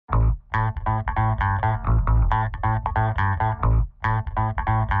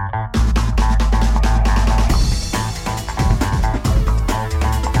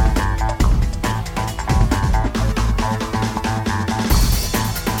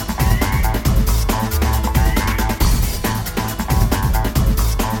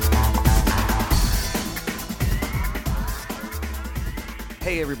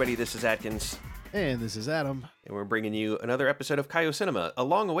Hey everybody, this is Atkins, And this is Adam. and we're bringing you another episode of Kaio-Cinema, a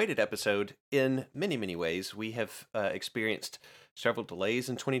long-awaited episode in many, many ways. We have experienced several delays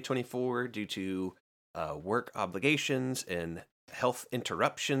in 2024 due to work obligations and health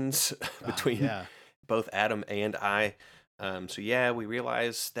interruptions between Yeah. both Adam and I. So we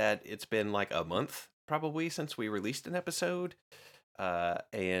realized that it's been like a month probably since we released an episode.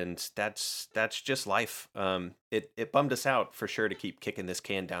 And that's just life. It bummed us out for sure to keep kicking this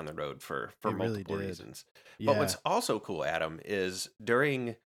can down the road for It really multiple did. reasons. But Yeah. what's also cool, Adam, is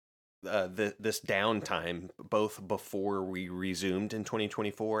during this downtime, both before we resumed in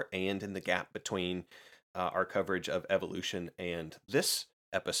 2024 and in the gap between our coverage of Evolution and this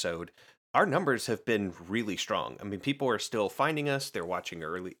episode, our numbers have been really strong. I mean, people are still finding us. They're watching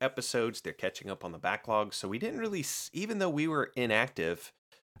early episodes. They're catching up on the backlog. So we didn't really, even though we were inactive,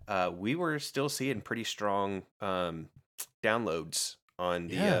 we were still seeing pretty strong downloads on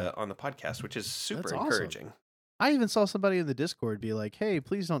Yeah. the podcast, which is super That's awesome. encouraging. I even saw somebody in the Discord be like, hey,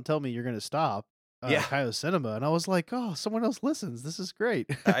 please don't tell me you're going to stop Yeah. Kaio-Cinema. And I was like, oh, someone else listens. This is great.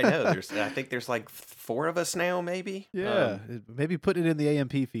 I know. I think there's like 4 of us now, maybe. Yeah. Maybe put it in the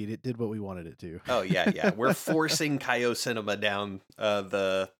AMP feed. It did what we wanted it to. Oh yeah. We're forcing Kaio-Cinema down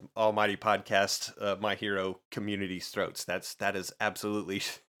the almighty podcast, My Hero community's throats. That is absolutely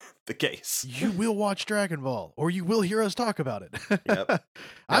the case. You will watch Dragon Ball, or you will hear us talk about it. Yep.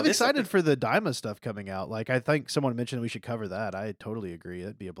 I'm excited for the Daima stuff coming out. Like, I think someone mentioned we should cover that. I totally agree.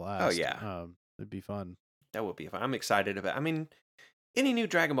 That'd be a blast. Oh yeah. It'd be fun. That would be fun. I'm excited about. I mean, any new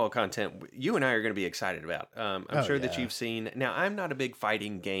Dragon Ball content, you and I are going to be excited about. I'm sure that you've seen. Now, I'm not a big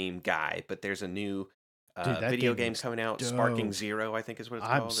fighting game guy, but there's a new video game coming out, Sparking Zero, I think is what it's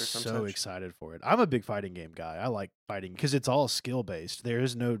called. I'm so excited for it. I'm a big fighting game guy. I like fighting because it's all skill based. There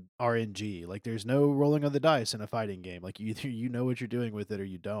is no RNG. Like, there's no rolling of the dice in a fighting game. Like, either you know what you're doing with it or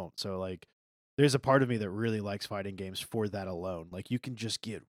you don't. So, like, there's a part of me that really likes fighting games for that alone. Like, you can just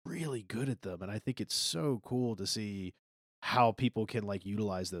get really good at them, and I think it's so cool to see how people can like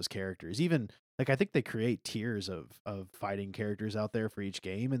utilize those characters. Even like, I think they create tiers of fighting characters out there for each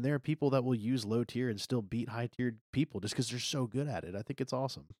game, and there are people that will use low tier and still beat high tiered people just because they're so good at it. I think it's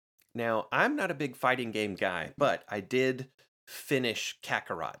awesome. Now, I'm not a big fighting game guy, but I did finish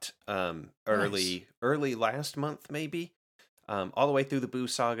Kakarot early last month, maybe. All the way through the Boo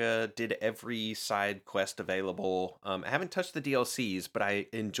Saga, did every side quest available. I haven't touched the DLCs, but I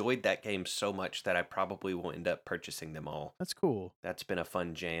enjoyed that game so much that I probably will end up purchasing them all. That's cool. That's been a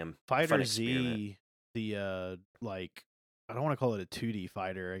fun jam. Fighter Z, the like, I don't want to call it a 2D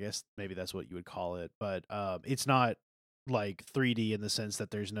fighter. I guess maybe that's what you would call it, but it's not like 3D in the sense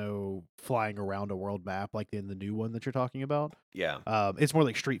that there's no flying around a world map like in the new one that you're talking about. Yeah. It's more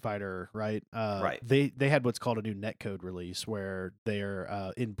like Street Fighter, right? Right. They had what's called a new netcode release where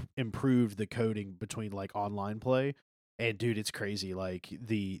they're improved the coding between like online play, and dude, it's crazy. Like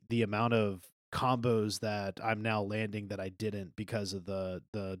the amount of combos that I'm now landing that I didn't because of the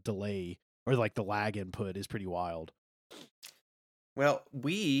delay or like the lag input is pretty wild. Well,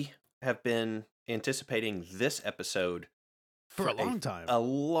 we have been anticipating this episode for a long time. A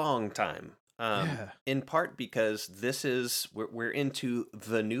long time. Yeah. In part because we're into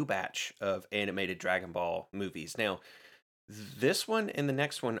the new batch of animated Dragon Ball movies. Now, this one and the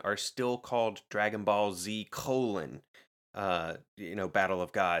next one are still called Dragon Ball Z : Battle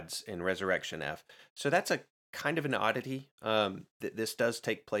of Gods and Resurrection F. So that's a kind of an oddity. This does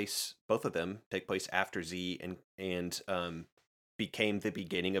take place, both of them take place after Z and became the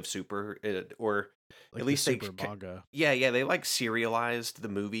beginning of Super, or like at least the Super manga. Yeah, they like serialized the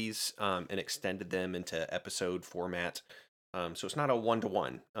movies and extended them into episode format. So it's not a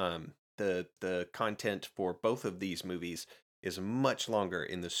 1-to-1. The content for both of these movies is much longer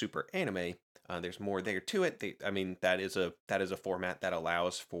in the Super anime. There's more there to it. That is a format that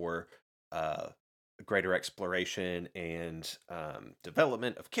allows for greater exploration and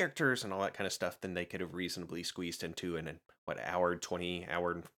development of characters and all that kind of stuff than they could have reasonably squeezed into an hour 20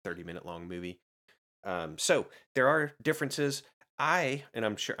 hour and 30-minute long movie. So there are differences.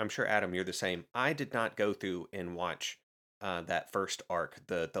 I'm sure Adam, you're the same. I did not go through and watch that first arc,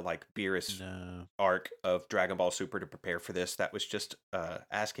 the like Beerus arc of Dragon Ball Super to prepare for this. That was just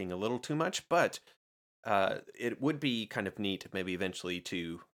asking a little too much, but it would be kind of neat maybe eventually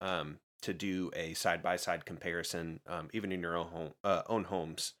to do a side-by-side comparison, even in your own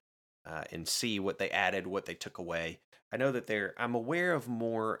homes, and see what they added, what they took away. I know that I'm aware of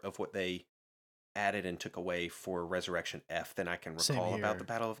more of what they added and took away for Resurrection F than I can recall about the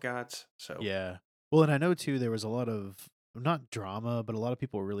Battle of Gods. So yeah. Well, and I know too there was a lot of not drama, but a lot of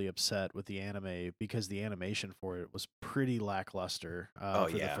people were really upset with the anime because the animation for it was pretty lackluster Oh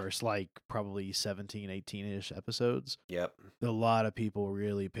for the yeah. first like probably 17, 18-ish episodes. Yep. A lot of people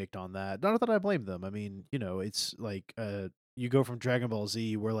really picked on that. Not that I blame them. I mean, it's like you go from Dragon Ball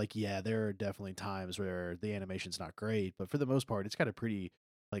Z where like yeah, there are definitely times where the animation's not great, but for the most part it's got a pretty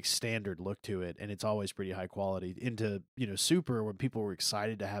like standard look to it and it's always pretty high quality. Into, Super when people were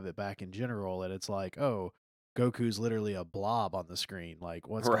excited to have it back in general and it's like, "Oh, Goku's literally a blob on the screen. Like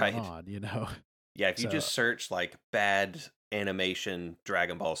what's going Right. on?" Yeah, if you So, just search like bad animation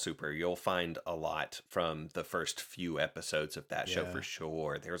Dragon Ball Super, you'll find a lot from the first few episodes of that show for yeah.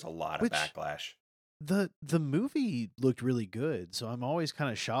 sure. There's a lot of Which backlash. the movie looked really good, so I'm always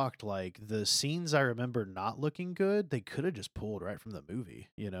kind of shocked. Like the scenes I remember not looking good, they could have just pulled right from the movie.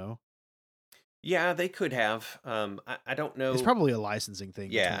 Yeah, they could have. I don't It's know. probably a licensing thing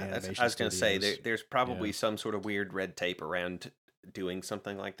between Yeah, I animation was gonna say studios. there's Yeah. probably some sort of weird red tape around doing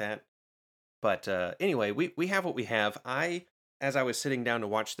something like that. But anyway, we have what we have. As I was sitting down to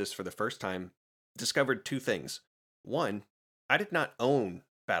watch this for the first time, discovered two things. One, I did not own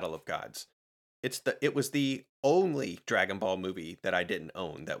Battle of Gods. It was the only Dragon Ball movie that I didn't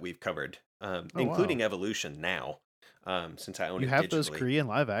own that we've covered, Oh wow. including Evolution now, since I own You it have those digitally. Korean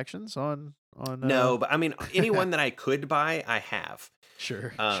live actions on No, but I mean anyone that I could buy, I have.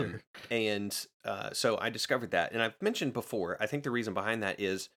 Sure, Um, sure. and so I discovered that, and I've mentioned before. I think the reason behind that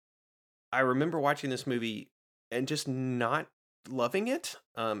is I remember watching this movie and just not loving it,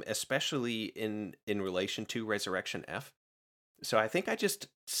 especially in relation to Resurrection F. So I think I just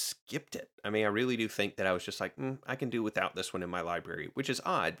skipped it. I mean, I really do think that I was just like, I can do without this one in my library, which is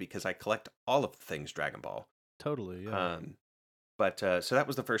odd because I collect all of the things Dragon Ball. Totally, yeah. Um, but so that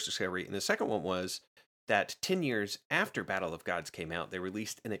was the first discovery, and the second one was that 10 years after Battle of Gods came out, they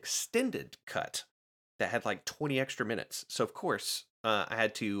released an extended cut that had like 20 extra minutes. So of course, I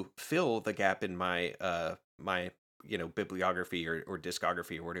had to fill the gap in my bibliography or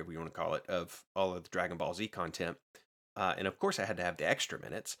discography or whatever you want to call it of all of the Dragon Ball Z content. And of course, I had to have the extra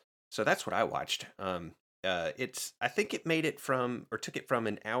minutes. So that's what I watched. I think it made it from or took it from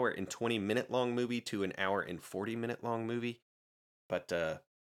an hour and 20-minute long movie to an hour and 40-minute long movie. But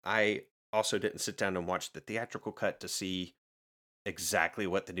I also didn't sit down and watch the theatrical cut to see exactly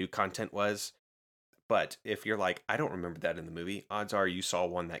what the new content was. But if you're like, I don't remember that in the movie, odds are you saw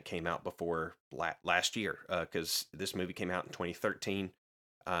one that came out before last year, because this movie came out in 2013.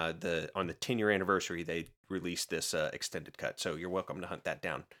 On the 10-year anniversary, they released this extended cut. So you're welcome to hunt that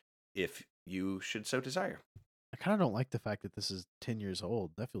down if you should so desire. I kind of don't like the fact that this is 10 years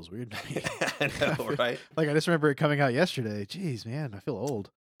old. That feels weird to me. I I know, feel, right? like I just remember it coming out yesterday. Jeez, man, I feel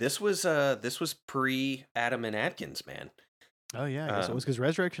old. This was pre Adam and Atkins, man. Oh yeah, I guess it was Um, because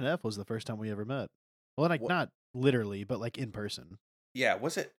Resurrection F was the first time we ever met. Well, like what? not literally, but like in person. Yeah,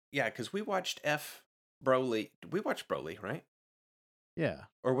 was it? Yeah, because we watched F Broly. We watched Broly, right? Yeah.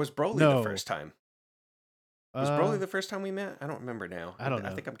 Or was Broly the No. first time? Was Uh, Broly the first time we met? I don't remember now. I don't I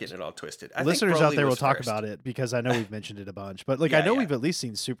know. think I'm getting it all twisted. I think Listeners out Broly there will was talk first. about it because I know we've mentioned it a bunch. But like I Yeah, know yeah, we've at least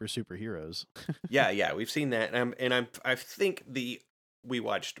seen superheroes. yeah. We've seen that, I think we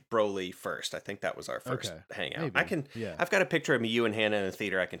watched Broly first. I think that was our first Okay. hangout. Maybe. Yeah. I've got a picture of me, you, and Hannah in the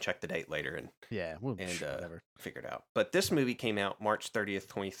theater. I can check the date later Yeah. Well, and whatever. figure it out. But this movie came out March 30th,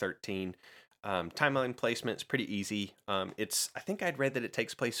 2013. Timeline placement's pretty easy. I think I'd read that it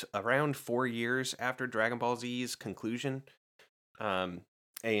takes place around 4 years after Dragon Ball Z's conclusion. Um,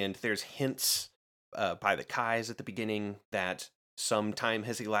 and there's hints by the Kais at the beginning that some time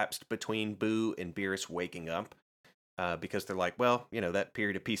has elapsed between Boo and Beerus waking up, because they're like, well, that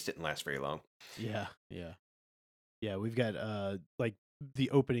period of peace didn't last very long. Yeah. Yeah. Yeah. We've got like the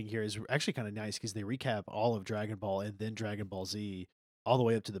opening here is actually kind of nice because they recap all of Dragon Ball and then Dragon Ball Z all the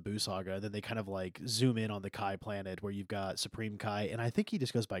way up to the Buu saga. And then they kind of like zoom in on the Kai planet where you've got Supreme Kai, and I think he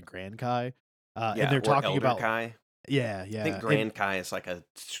just goes by Grand Kai. And Yeah, they're or talking Elder about Kai. I yeah, think yeah, and Grand Kai is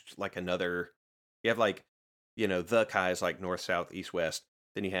like another. You have like, the Kai is like north, south, east, west.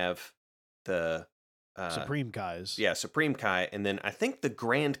 Then you have the uh Supreme Kais. yeah, Supreme Kai, and then I think the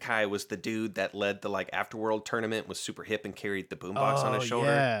Grand Kai was the dude that led the like Afterworld tournament, was super hip and carried the boombox on Oh his shoulder.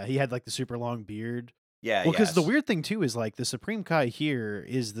 yeah, he had like the super long beard. Yeah, Well, because the yes. weird thing too is like the Supreme Kai here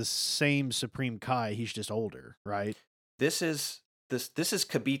is the same Supreme Kai. He's just older, right? This is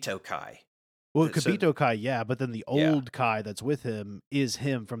Kabito Kai. Well, So Kabito Kai, yeah, but then the yeah. old Kai that's with him is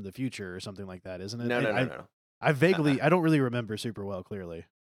him from the future or something like that, isn't it? No, no, no, no. I Uh-uh. vaguely, I don't really remember super well, clearly.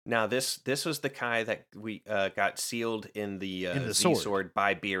 Now this was the Kai that we got sealed in the In the Z sword. sword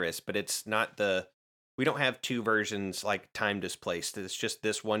by Beerus, but it's not the. We don't have two versions like time displaced. It's just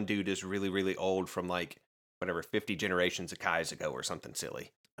this one dude is really really old from like whatever 50 generations of Kais ago or something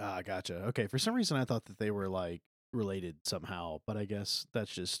silly. Ah, gotcha. Okay, for some reason I thought that they were like related somehow, but I guess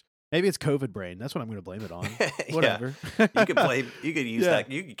that's just maybe it's COVID brain. That's what I'm going to blame it on. Yeah, Whatever. you could use Yeah.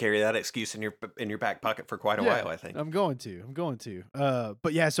 that, you could carry that excuse in your back pocket for quite a Yeah, while, I think. I'm going to. I'm going to.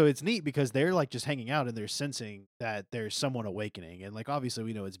 But yeah, so it's neat because they're like just hanging out and they're sensing that there's someone awakening, and like obviously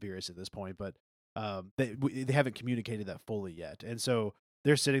we know it's Beerus at this point, but they haven't communicated that fully yet, and so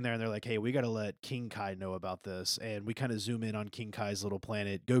they're sitting there and they're like, "Hey, we got to let King Kai know about this," and we kind of zoom in on King Kai's little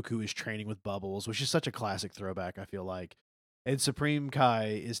planet. Goku is training with Bubbles, which is such a classic throwback. I feel like. And Supreme Kai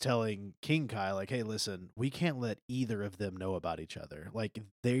is telling King Kai, like, hey, listen, we can't let either of them know about each other. Like,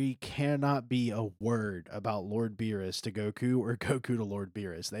 there cannot be a word about Lord Beerus to Goku or Goku to Lord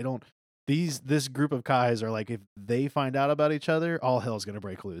Beerus. They don't, this group of Kais are like, if they find out about each other, all hell's going to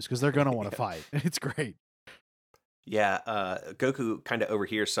break loose because they're going to want to Yeah. fight. It's great. Yeah, Goku kind of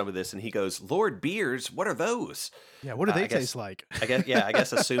overhears some of this and he goes, "Lord Beers, what are those?" Yeah, what do they I guess taste like? I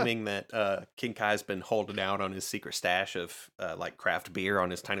guess assuming that King Kai's been holding out on his secret stash of like craft beer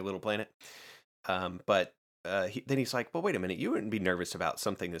on his tiny little planet. But then he's like, "Well, wait a minute, you wouldn't be nervous about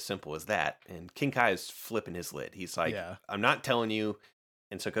something as simple as that." And King Kai is flipping his lid. He's like, Yeah. "I'm not telling you."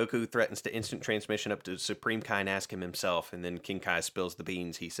 And so Goku threatens to instant transmission up to Supreme Kai and ask him himself. And then King Kai spills the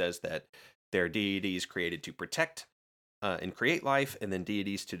beans. He says that there are deities created to protect and create life, and then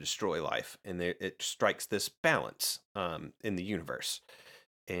deities to destroy life. And it strikes this balance in the universe.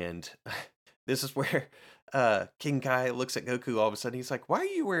 And this is where King Kai looks at Goku all of a sudden. He's like, "Why are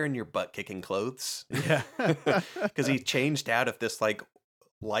you wearing your butt kicking clothes?" Yeah. Because he changed out of this like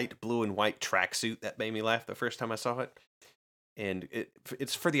light blue and white tracksuit that made me laugh the first time I saw it. And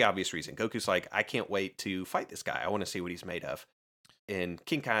it's for the obvious reason. Goku's like, "I can't wait to fight this guy. I want to see what he's made of." And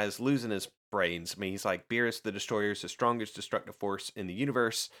King Kai is losing his brains. I mean, he's like, "Beerus the Destroyer is the strongest destructive force in the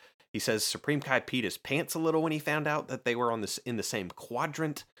universe." He says Supreme Kai peed his pants a little when he found out that they were in the same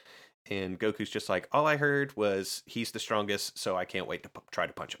quadrant. And Goku's just like, "All I heard was he's the strongest, so I can't wait to try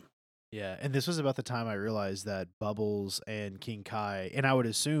to punch him." Yeah, and this was about the time I realized that Bubbles and King Kai, and I would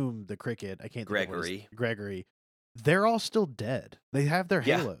assume the cricket, I can't think of what his Gregory. Gregory, they're all still dead. They have their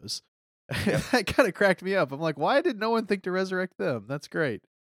Yeah. halos. Yep. That kind of cracked me up. I'm like, why did no one think to resurrect them? That's great.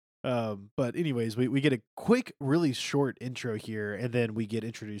 But anyways, we get a quick, really short intro here, and then we get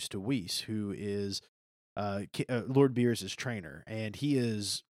introduced to Whis, who is Lord Beerus' trainer, and he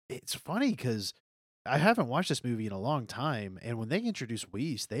is. It's funny because I haven't watched this movie in a long time, and when they introduce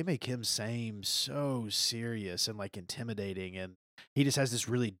Whis, they make him seem so serious and like intimidating, and he just has this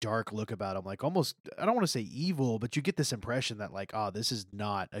really dark look about him, like almost I don't want to say evil, but you get this impression that like, oh, this is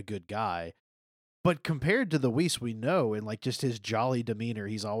not a good guy. But compared to the Whis we know, and like just his jolly demeanor,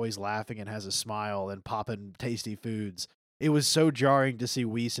 he's always laughing and has a smile and popping tasty foods. It was so jarring to see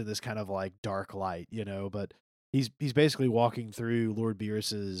Whis in this kind of like dark light, you know. But he's basically walking through Lord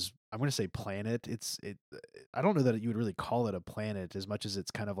Beerus's, I'm going to say planet. I don't know that you would really call it a planet as much as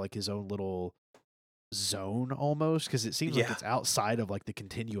it's kind of like his own little zone almost, because it seems like Yeah. it's outside of like the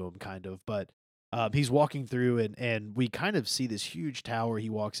continuum kind of. But he's walking through and we kind of see this huge tower he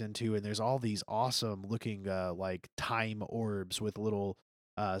walks into, and there's all these awesome looking like time orbs with little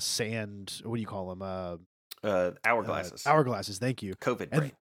sand, what do you call them, Hourglasses. hourglasses, thank you. COVID And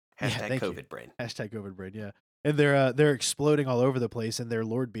brain. yeah, Hashtag thank you. COVID brain. Hashtag COVID brain, yeah. And they're exploding all over the place, and they're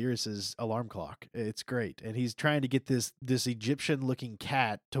Lord Beerus's alarm clock. It's great, and he's trying to get this Egyptian looking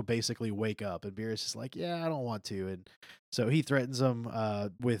cat to basically wake up, and Beerus is like, "Yeah, I don't want to," and so he threatens him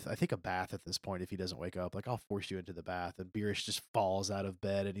with I think a bath at this point if he doesn't wake up. Like, I'll force you into the bath, and Beerus just falls out of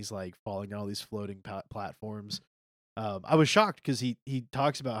bed, and he's like falling down all these floating platforms. I was shocked because he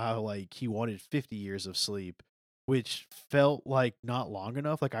talks about how like he wanted 50 years of sleep, which felt like not long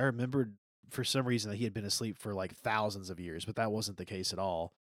enough. Like I remembered for some reason that he had been asleep for like thousands of years, but that wasn't the case at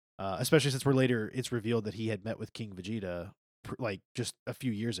all. Especially since we're later, it's revealed that he had met with King Vegeta like just a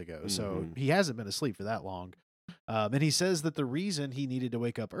few years ago, so Mhm. he hasn't been asleep for that long. And he says that the reason he needed to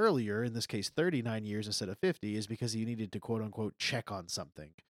wake up earlier, in this case 39 years instead of 50, is because he needed to quote unquote check on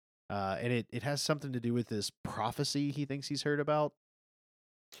something. And it has something to do with this prophecy he thinks he's heard about.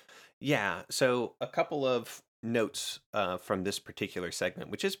 Yeah. So a couple of notes from this particular segment,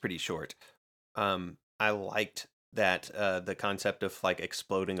 which is pretty short. I liked that the concept of like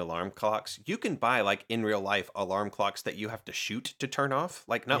exploding alarm clocks. You can buy like in real life alarm clocks that you have to shoot to turn off,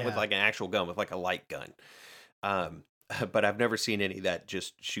 like not with Yeah. like an actual gun, with like a light gun. Um, but I've never seen any that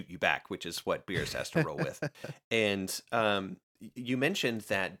just shoot you back, which is what Beerus has to roll with. And you mentioned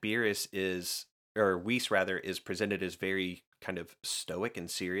that Beerus is, or Whis rather, is presented as very kind of stoic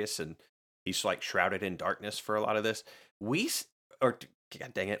and serious, and he's like shrouded in darkness for a lot of this. Whis, or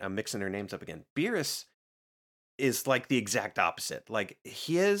God dang it, I'm mixing their names up again. Beerus is like the exact opposite. Like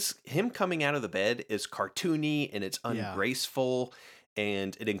him coming out of the bed is cartoony and it's Yeah. ungraceful,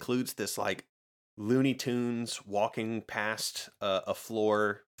 and it includes this like Looney Tunes walking past a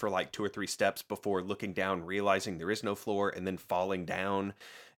floor for like two or three steps before looking down, realizing there is no floor, and then falling down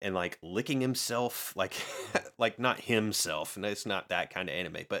and like licking himself, like like not himself, and it's not that kind of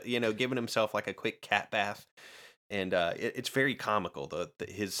anime, but giving himself like a quick cat bath, and it's very comical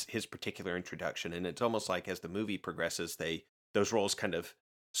his particular introduction, and it's almost like as the movie progresses, those roles kind of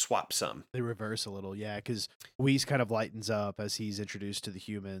swap some. They reverse a little, yeah, because Whis kind of lightens up as he's introduced to the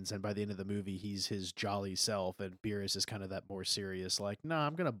humans, and by the end of the movie, he's his jolly self, and Beerus is kind of that more serious, like, "Nah,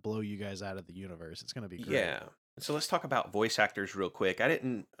 I'm gonna blow you guys out of the universe. It's gonna be great." Yeah. So let's talk about voice actors real quick. I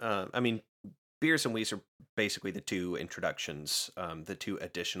didn't. I mean, Beers and Whis are basically the two introductions, the two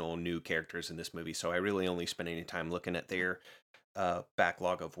additional new characters in this movie. So I really only spent any time looking at their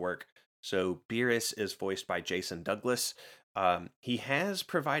backlog of work. So Beerus is voiced by Jason Douglas. He has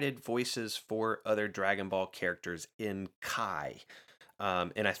provided voices for other Dragon Ball characters in Kai.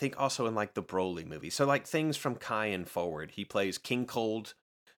 And I think also in like the Broly movie. So like things from Kai and forward. He plays King Cold,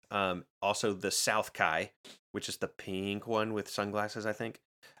 also the South Kai, which is the pink one with sunglasses, I think.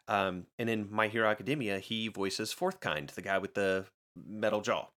 And in My Hero Academia, he voices Fourth Kind, the guy with the metal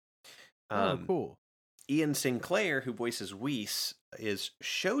jaw. Oh, Um, cool. Ian Sinclair, who voices Whis, is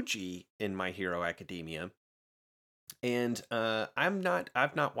Shoji in My Hero Academia. And I've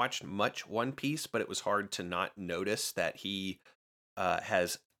not watched much One Piece, but it was hard to not notice that he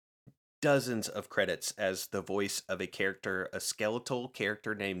has dozens of credits as the voice of a skeletal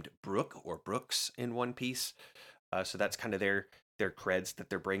character named Brook or Brooks in One Piece. So that's kind of their creds that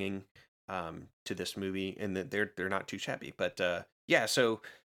they're bringing to this movie, and that they're not too shabby. But yeah, so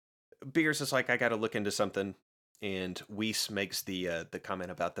Beers is like, I got to look into something, and Whis makes the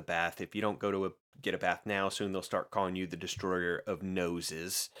comment about the bath. If you don't go to get a bath now, soon they'll start calling you the destroyer of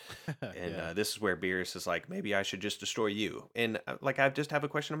noses. And Yeah. this is where Beerus is like, maybe I should just destroy you. And like, I just have a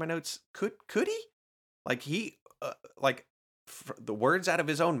question in my notes. Could he? Like like the words out of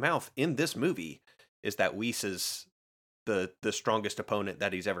his own mouth in this movie is that Whis is the strongest opponent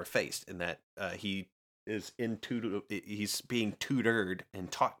that he's ever faced, and that he's being tutored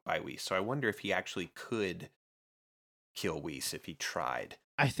and taught by Whis. So I wonder if he actually could kill Whis if he tried.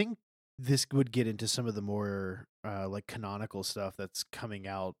 I think this would get into some of the more like canonical stuff that's coming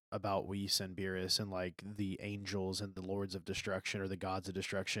out about Whis and Beerus and like the angels and the lords of destruction or the gods of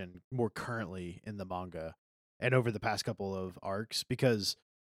destruction more currently in the manga and over the past couple of arcs, because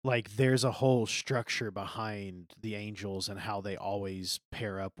like there's a whole structure behind the angels and how they always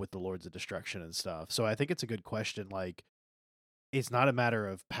pair up with the lords of destruction and stuff. So I think it's a good question, like it's not a matter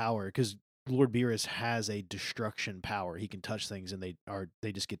of power because Lord Beerus has a destruction power. He can touch things and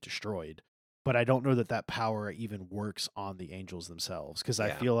they just get destroyed. But I don't know that that power even works on the angels themselves because I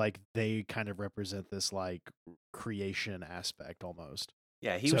Yeah. feel like they kind of represent this like creation aspect almost.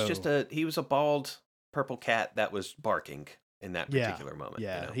 Yeah, So he was a bald purple cat that was barking in that yeah, particular moment, you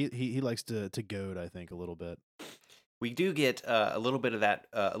yeah, know. he likes to goad, I think, a little bit. We do get a little bit of that,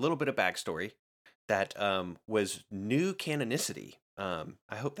 a little bit of backstory that was new canonicity.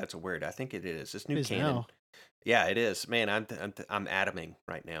 I hope that's a word. I think it is. It's It new is canon. now. Yeah, it is. Man, I'm atoming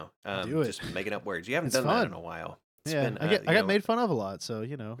right now. Do it. Just making up words. You haven't It's done that in fun. a while. It's Yeah, been I got made fun of a lot, so I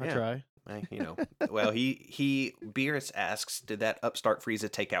yeah. try. Well, he Beerus asks, did that upstart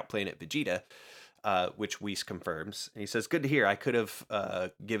Frieza take out Planet Vegeta? Which Whis confirms. And he says, good to hear. I could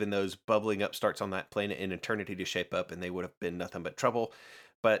have given those bubbling upstarts on that planet an eternity to shape up, and they would have been nothing but trouble.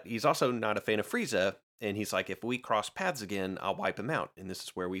 But he's also not a fan of Frieza, and he's like, if we cross paths again, I'll wipe him out. And this is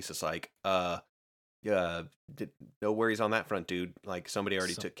where Whis is like, yeah, no worries on that front, dude. Like, somebody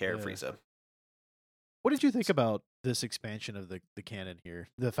already So took care of yeah. Frieza. What did you think about this expansion of the canon here?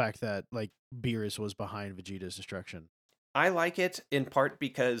 The fact that like Beerus was behind Vegeta's destruction. I like it in part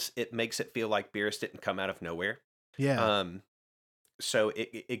because it makes it feel like Beerus didn't come out of nowhere. Yeah. Um, so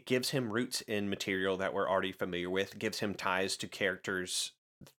it gives him roots in material that we're already familiar with, gives him ties to characters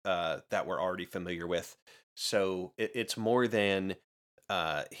that we're already familiar with. So it's more than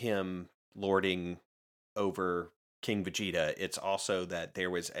him lording over King Vegeta. It's also that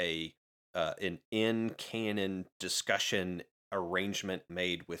there was an in canon discussion arrangement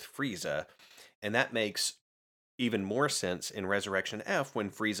made with Frieza, and that makes even more sense in Resurrection F when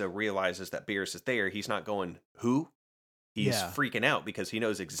Frieza realizes that Beerus is there. He's not going, who? He's Yeah. freaking out because he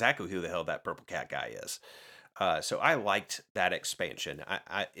knows exactly who the hell that purple cat guy is. So I liked that expansion.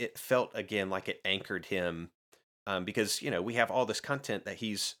 It felt again like it anchored him, because we have all this content that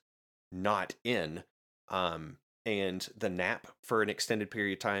he's not in, and the nap for an extended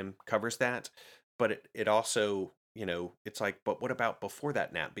period of time covers that. But it also it's like, but what about before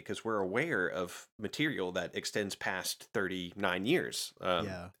that nap? Because we're aware of material that extends past 39 years.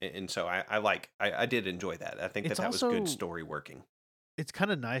 Yeah. And so I did enjoy that. I think It's that was good also story working. it's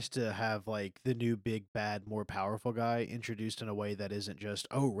kind of nice to have like the new big bad more powerful guy introduced in a way that isn't just,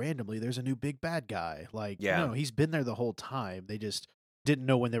 oh, randomly there's a new big bad guy. Like, Yeah. no, he's been there the whole time. They just didn't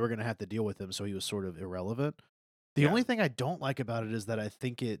know when they were going to have to deal with him, so he was sort of irrelevant. The Yeah. only thing I don't like about it is that I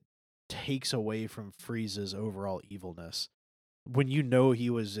think it takes away from Frieza's overall evilness. When you know he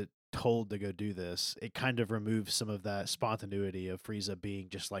was told to go do this, it kind of removes some of that spontaneity of Frieza being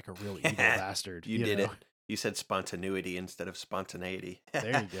just like a real evil bastard, You you did know? it. You said spontaneity instead of spontaneity.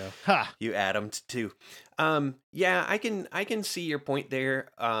 There you go. Ha! You Adams too. Yeah, I can see your point there.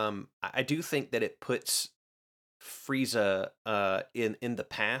 I do think that it puts Frieza in the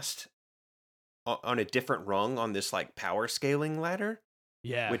past on a different rung on this like power scaling ladder,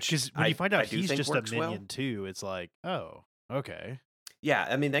 Yeah, which because when you find I out do he's think just a works well. minion too, it's like, oh, okay. Yeah,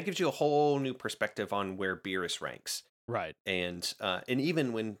 I mean that gives you a whole new perspective on where Beerus ranks. Right. And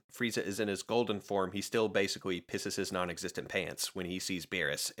even when Frieza is in his golden form, he still basically pisses his non-existent pants when he sees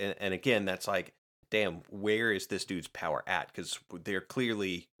Beerus. And again, that's like, damn, where is this dude's power at? Because they're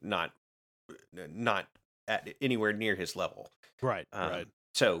clearly not at anywhere near his level. Right, right.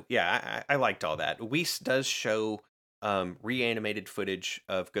 So yeah, I liked all that. Whis does show reanimated footage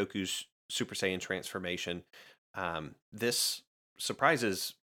of Goku's Super Saiyan transformation. This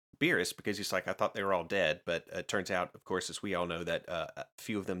surprises Beerus because he's like, I thought they were all dead, but it turns out, of course, as we all know, that a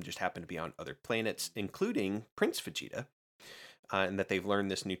few of them just happen to be on other planets, including Prince Vegeta, and that they've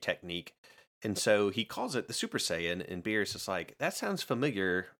learned this new technique. And so he calls it the Super Saiyan, and Beerus is like, that sounds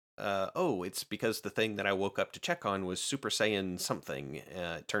familiar. Oh, it's because the thing that I woke up to check on was Super Saiyan something.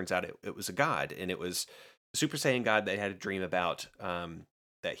 It turns out it was a god, and it was the Super Saiyan god they had a dream about,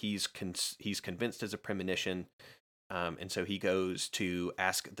 that he's convinced is a premonition. And so he goes to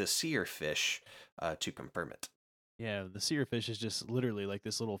ask the seer fish to confirm it. Yeah, the seer fish is just literally like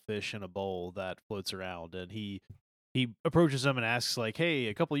this little fish in a bowl that floats around, and he approaches him and asks like, "Hey,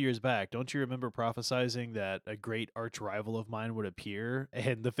 a couple years back, don't you remember prophesizing that a great arch rival of mine would appear?"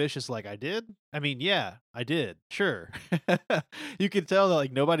 And the fish is like, "I did? I mean, yeah, I did. Sure." You can tell that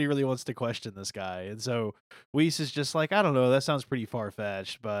like nobody really wants to question this guy. And so Whis is just like, "I don't know, that sounds pretty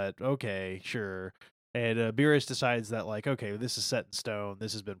far-fetched, but okay, sure." And Beerus decides that like, okay, this is set in stone.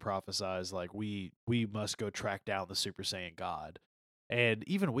 This has been prophesized. Like we must go track down the Super Saiyan God. And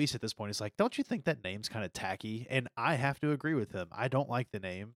even Whis at this point is like, don't you think that name's kind of tacky? And I have to agree with him. I don't like the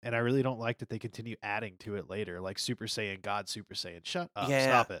name, and I really don't like that they continue adding to it later, like Super Saiyan God, Super Saiyan. Shut up. Yeah,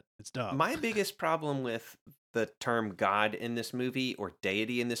 Stop it. It's dumb. my biggest problem with the term God in this movie or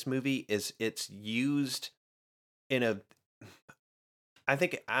deity in this movie is it's used in a. I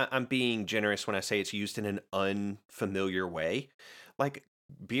think I'm being generous when I say it's used in an unfamiliar way. Like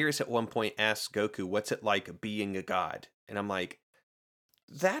Beerus at one point asks Goku, "What's it like being a god?" And I'm like,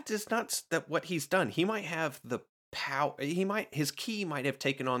 that is not that what he's done. He might have the power. His key might have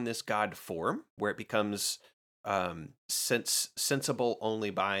taken on this god form where it becomes sensible only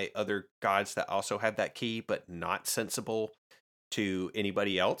by other gods that also have that key, but not sensible to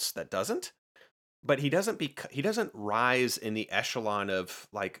anybody else that doesn't. But he doesn't rise in the echelon of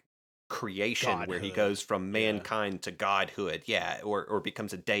like creation where he Godhood. goes from Yeah. mankind to godhood, yeah, or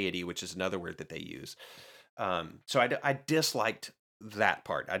becomes a deity, which is another word that they use. So I disliked that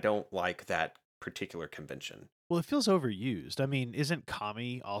part. I don't like that particular convention. Well, it feels overused. I mean, isn't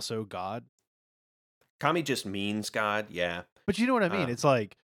Kami also God? Kami just means God, yeah. But you know what I mean? Um, It's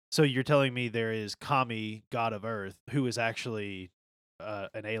like, so you're telling me there is Kami, God of Earth, who is actually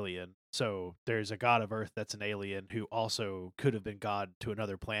an alien. So there's a God of Earth that's an alien who also could have been God to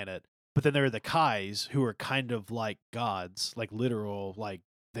another planet. But then there are the Kais who are kind of like gods, like literal, like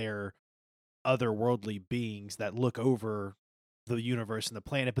they're otherworldly beings that look over the universe and the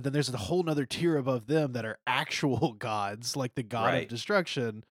planet. But then there's a whole nother tier above them that are actual gods, like the god of right.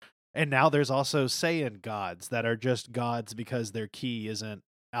 destruction. And now there's also Saiyan gods that are just gods because their key isn't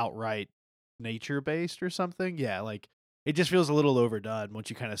outright nature based or something. Yeah, like it just feels a little overdone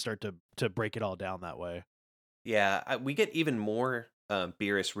once you kind of start to break it all down that way. Yeah, we get even more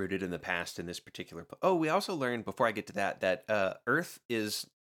Beerus rooted in the past in this particular. Oh, we also learned before I get to that Earth is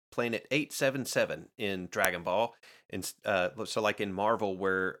planet 877 in Dragon Ball, and so like in Marvel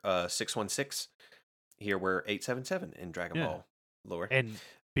we're 616. Here we're 877 in Dragon Yeah. Ball lore. And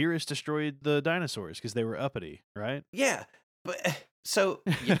Beerus destroyed the dinosaurs because they were uppity, right? Yeah, but so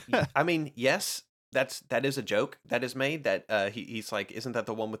I mean, yes, that is a joke that is made that he's like, isn't that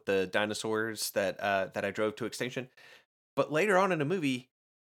the one with the dinosaurs that I drove to extinction? But later on in the movie,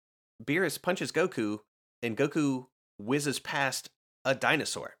 Beerus punches Goku and Goku whizzes past a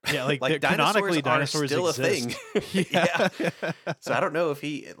dinosaur. Yeah, like, Like dinosaurs canonically, are dinosaurs still a thing. exist. Yeah. Yeah. So I don't know if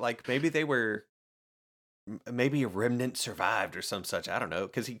he like maybe they were maybe a remnant survived or some such. I don't know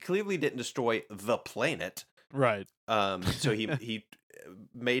because he clearly didn't destroy the planet. Right. So he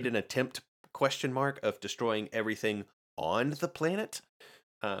made an attempt question mark of destroying everything on the planet.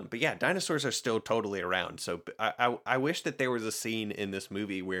 But yeah, dinosaurs are still totally around. So I wish that there was a scene in this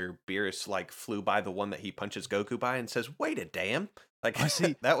movie where Beerus like flew by the one that he punches Goku by and says, "Wait a damn!" Like I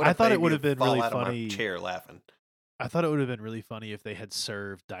see. that would I have thought it made would me have been fall really out of my funny. chair laughing. I thought it would have been really funny if they had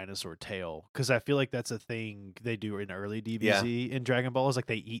served dinosaur tail, because I feel like that's a thing they do in early Yeah, DBZ in Dragon Ball, is like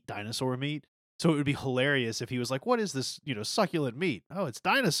they eat dinosaur meat. So it would be hilarious if he was like, "What is this, succulent meat? Oh, it's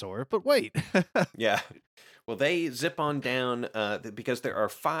dinosaur, but wait." yeah. Well, they zip on down because there are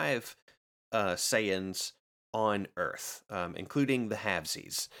five Saiyans on Earth, including the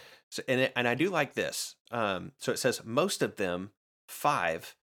Halvesies. So, and I do like this. So it says most of them,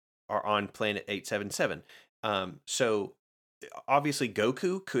 five, are on planet 877. So obviously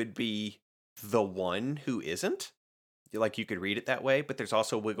Goku could be the one who isn't. Like you could read it that way, but there's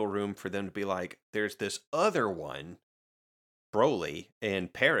also wiggle room for them to be like, there's this other one, Broly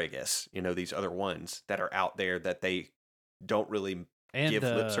and Paragus, these other ones that are out there that they don't really And give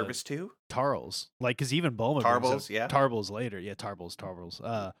lip service to. Tarls, like, because even Bulma brings up Tarbles, yeah. Tarbles later. Yeah, Tarbles.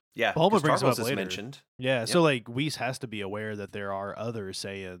 Yeah, Bulma because brings him Tarbles up is later. mentioned. Yeah, Yep. so like Whis has to be aware that there are other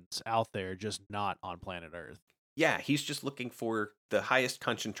Saiyans out there, just not on planet Earth. Yeah, he's just looking for the highest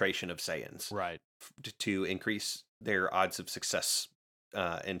concentration of Saiyans Right. to increase their odds of success.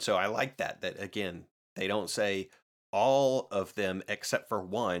 And so I like that again, they don't say all of them except for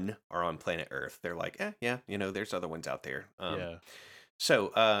one are on planet Earth. They're like, yeah, there's other ones out there. Yeah.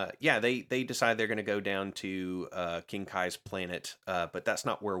 So, yeah, they decide they're going to go down to King Kai's planet, but that's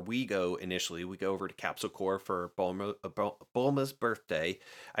not where we go initially. We go over to Capsule Corps for Bulma's birthday.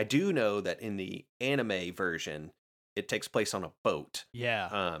 I do know that in the anime version, it takes place on a boat.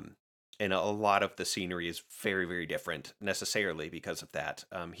 Yeah. And a lot of the scenery is very, very different necessarily because of that.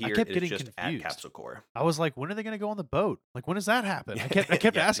 I Here kept it is getting just at confused. Capsule Corps. I was like, when are they going to go on the boat? Like, when does that happen? I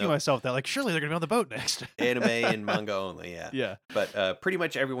kept Yeah, asking no, myself that. Like, surely they're going to be on the boat next. anime and manga only, yeah. Yeah. But pretty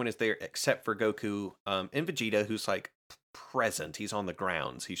much everyone is there except for Goku and Vegeta, who's like present. He's on the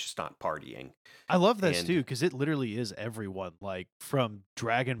grounds. He's just not partying. I love this And too, because it literally is everyone, like from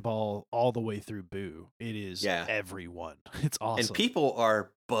Dragon Ball all the way through Boo. It is yeah, everyone. It's awesome. and people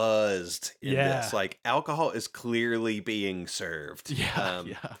are buzzed in Yeah. this. Like alcohol is clearly being served. Yeah.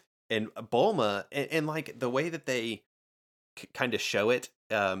 Yeah. And Bulma, and like the way that they kind of show it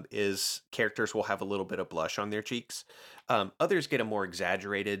is characters will have a little bit of blush on their cheeks. Others get a more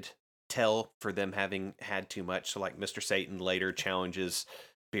exaggerated tell for them having had too much. So like Mr. Satan later challenges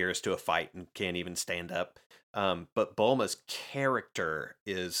Beerus to a fight and can't even stand up. But Bulma's character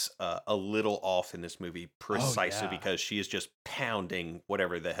is a little off in this movie precisely yeah. because she is just pounding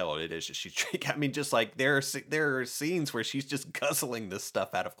whatever the hell it is that she's drinking. I mean, just like there are scenes where she's just guzzling this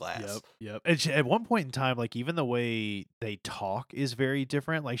stuff out of glass. Yep. And at one point in time, like even the way they talk is very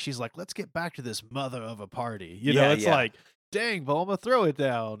different. Like she's like, "Let's get back to this mother of a party." It's like, dang, Bulma, throw it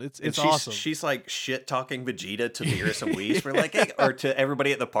down. It's she's, awesome. She's like shit talking Vegeta to Beerus and Whis. We're like, hey, or to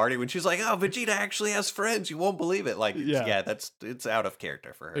everybody at the party when she's like, "Oh, Vegeta actually has friends. You won't believe it." Like, yeah, it's out of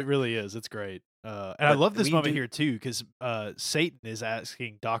character for her. It really is. It's great. And I love this moment here too, because Satan is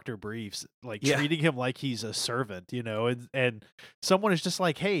asking Dr. Briefs, like treating him like he's a servant, and someone is just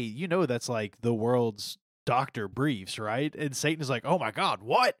like, "Hey, that's like the world's Dr. Briefs, right?" And Satan is like, "Oh my God,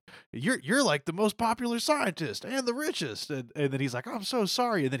 what? You're like the most popular scientist and the richest." And then he's like, "I'm so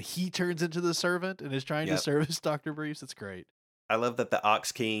sorry." And then he turns into the servant and is trying to service Dr. Briefs. It's great. I love that the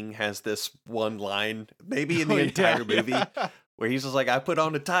Ox King has this one line, maybe in the entire movie, where he's just like, "I put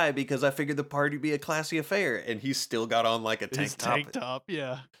on a tie because I figured the party would be a classy affair," and he's still got on like a tank top. Tank top,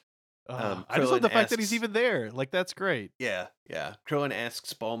 yeah. I just love the fact that he's even there. Like, that's great. Yeah. Krillin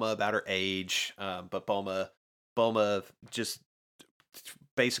asks Bulma about her age, but Bulma just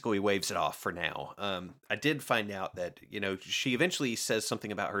basically waves it off for now. I did find out that, she eventually says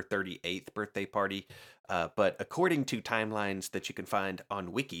something about her 38th birthday party, but according to timelines that you can find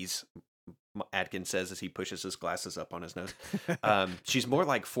on wikis, Adkins says as he pushes his glasses up on his nose, she's more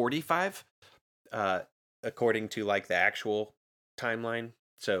like 45, according to like the actual timeline.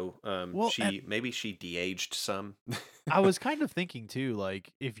 So maybe she de-aged some. I was kind of thinking too,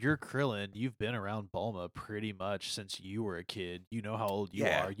 like if you're Krillin, you've been around Bulma pretty much since you were a kid. You know how old you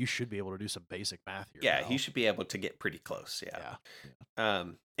are. You should be able to do some basic math here. Yeah, he should be able to get pretty close. Yeah.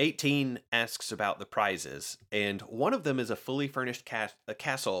 18 asks about the prizes, and one of them is a fully furnished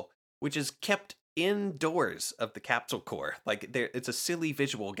castle, which is kept indoors of the capsule core. Like it's a silly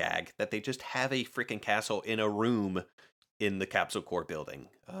visual gag that they just have a freaking castle in a room in the capsule core building.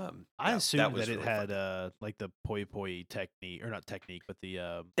 I Yeah, that assumed that was it really had funny. like the poi poi technique, or not technique, but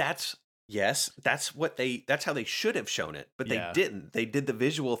the That's yes, that's how they should have shown it, but they yeah. didn't. They did the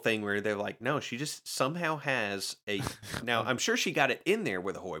visual thing where they're like, no, she just somehow has a. Now I'm sure she got it in there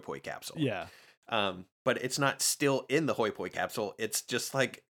with a hoi poi capsule, Yeah. but it's not still in the hoi poi capsule. It's just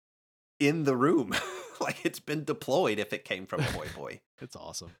like in the room, like it's been deployed if it came from a hoi poi. It's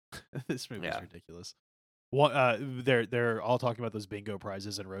awesome. This movie's Yeah, ridiculous. What they're all talking about those bingo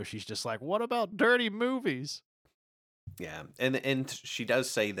prizes, and Roshi's just like, "What about dirty movies?" yeah, and she does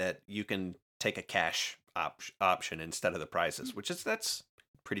say that you can take a cash option instead of the prizes, which is that's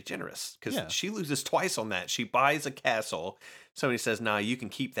pretty generous because Yeah. she loses twice on that. She buys a castle, somebody says, "Nah, you can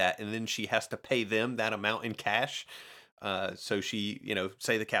keep that," and then she has to pay them that amount in cash. So she,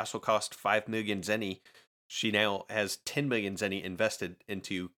 say the castle cost 5 million zenny. She now has 10 million zenny invested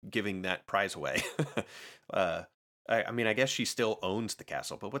into giving that prize away. uh, I mean, I guess she still owns the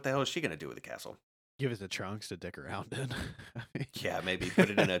castle, but what the hell is she going to do with the castle? Give it to Trunks to dick around in. Yeah, maybe put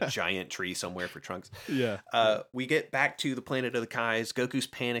it in a giant tree somewhere for Trunks. Yeah. Yeah. We get back to the planet of the Kais. Goku's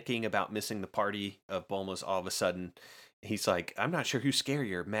panicking about missing the party of Bulma's all of a sudden. He's like, I'm not sure who's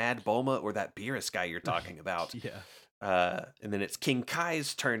scarier, Mad Bulma or that Beerus guy you're talking about. Yeah. And then it's King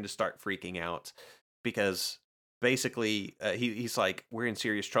Kai's turn to start freaking out because basically he's like, we're in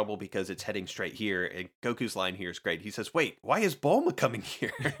serious trouble because it's heading straight here. And Goku's line here is great. He says, wait, why is Bulma coming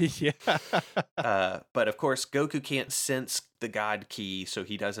here? Yeah. But of course, Goku can't sense the God Key, so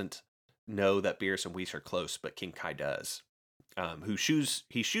he doesn't know that Beerus and Whis are close, but King Kai does. He shoos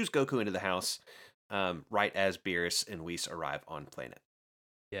Goku into the house right as Beerus and Whis arrive on planet.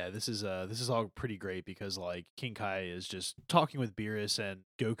 Yeah, this is all pretty great because like King Kai is just talking with Beerus, and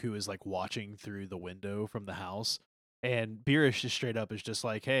Goku is like watching through the window from the house. And Beerus just straight up is just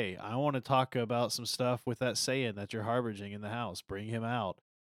like, "Hey, I want to talk about some stuff with that Saiyan that you're harboring in the house. Bring him out."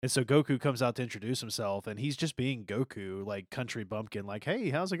 And so Goku comes out to introduce himself, and he's just being Goku, like country bumpkin, like,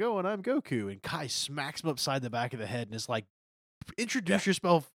 "Hey, how's it going? I'm Goku." And Kai smacks him upside the back of the head and is like, Yeah, introduce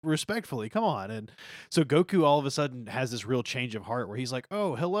yourself respectfully. Come on. And so Goku all of a sudden has this real change of heart where he's like,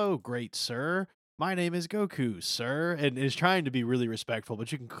 "Oh, hello, great sir. My name is Goku, sir," and is trying to be really respectful,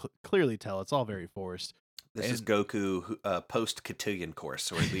 but you can clearly tell it's all very forced. this is And Goku post cotillion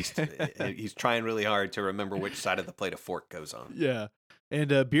course, or at least he's trying really hard to remember which side of the plate a fork goes on. yeah. And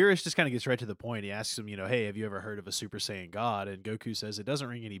Beerus just kind of gets right to the point. He asks him, "Hey, have you ever heard of a Super Saiyan God?" And Goku says it doesn't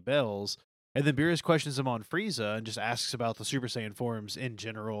ring any bells. And then Beerus questions him on Frieza and just asks about the Super Saiyan forms in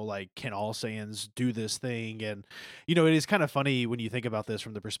general. Like, can all Saiyans do this thing? And, it is kind of funny when you think about this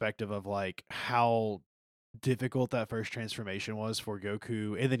from the perspective of like how difficult that first transformation was for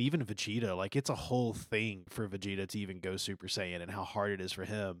Goku, and then even Vegeta. Like, it's a whole thing for Vegeta to even go Super Saiyan and how hard it is for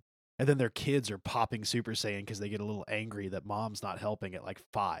him. And then their kids are popping Super Saiyan because they get a little angry that mom's not helping at like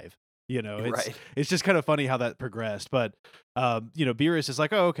 5. It's Right. it's just kind of funny how that progressed. But Beerus is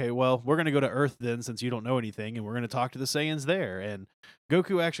like, "Oh, okay, well, we're gonna go to Earth then, since you don't know anything, and we're gonna talk to the Saiyans there." And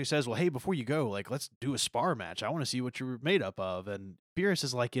Goku actually says, "Well, hey, before you go, like, let's do a spar match. I want to see what you're made up of." And Beerus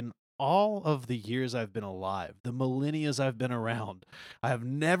is like, "In all of the years I've been alive, the millennias I've been around, I have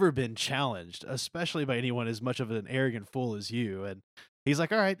never been challenged, especially by anyone as much of an arrogant fool as you." And he's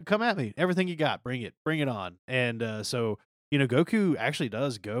like, "All right, come at me. Everything you got, bring it on." And so Goku actually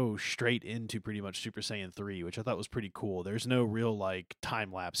does go straight into pretty much Super Saiyan 3, which I thought was pretty cool. There's no real like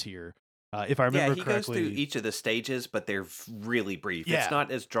time lapse here. If I Yeah, remember he goes through correctly, each of the stages, but they're really brief. It's yeah.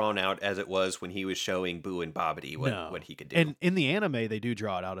 not as drawn out as it was when he was showing Boo and Bobbity what No. he could do. And in the anime, they do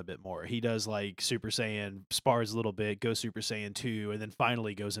draw it out a bit more. He does like Super Saiyan, spars a little bit, goes Super Saiyan 2, and then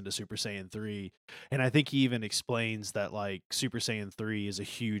finally goes into Super Saiyan 3. And I think he even explains that like Super Saiyan 3 is a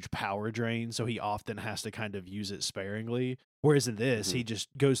huge power drain, so he often has to kind of use it sparingly. Whereas in this, Hmm. he just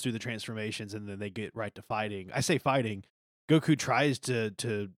goes through the transformations and then they get right to fighting. I say fighting. Goku tries to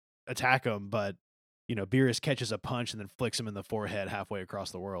attack him, but Beerus catches a punch and then flicks him in the forehead halfway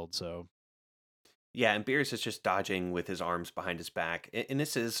across the world. So Yeah, and Beerus is just dodging with his arms behind his back. And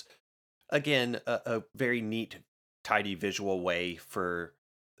this is, again, a very neat, tidy visual way for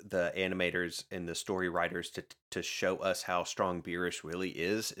the animators and the story writers to show us how strong Beerus really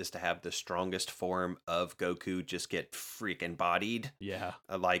is to have the strongest form of Goku just get freaking bodied, yeah.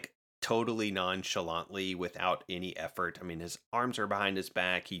 like totally nonchalantly without any effort. I mean, his arms are behind his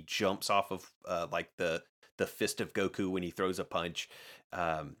back. He jumps off of like the fist of Goku when he throws a punch.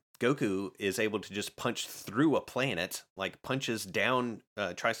 Goku is able to just punch through a planet, like punches down,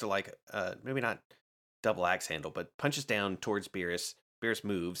 tries to like maybe not double axe handle, but punches down towards Beerus, Beerus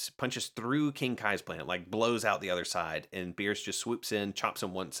moves, punches through King Kai's planet, like blows out the other side, and Beerus just swoops in, chops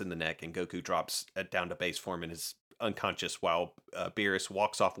him once in the neck, and Goku drops down to base form and is unconscious while Beerus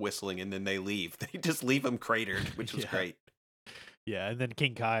walks off whistling, and then they leave. They just leave him cratered, which was Yeah. great. Yeah, and then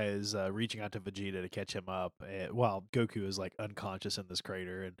King Kai is reaching out to Vegeta to catch him up, while Goku is like unconscious in this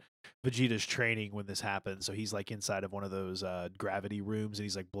crater, and Vegeta's training when this happens. So he's like inside of one of those gravity rooms, and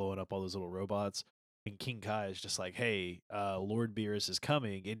he's like blowing up all those little robots. And King Kai is just like, "Hey, Lord Beerus is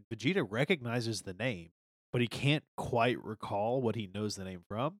coming," and Vegeta recognizes the name, but he can't quite recall what he knows the name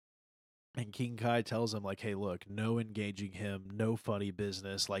from. And King Kai tells him, like, hey, look, no engaging him, no funny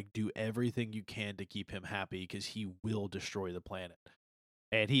business. Like, do everything you can to keep him happy because he will destroy the planet.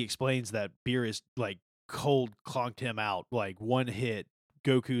 And he explains that Beerus, like, cold clonked him out. Like, one hit,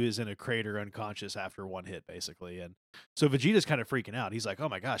 Goku is in a crater unconscious after one hit, basically. And so Vegeta's kind of freaking out. He's like, oh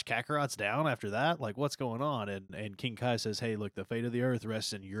my gosh, Kakarot's down after that? Like, what's going on? And King Kai says, hey, look, the fate of the Earth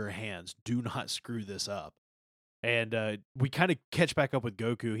rests in your hands. Do not screw this up. And we kind of catch back up with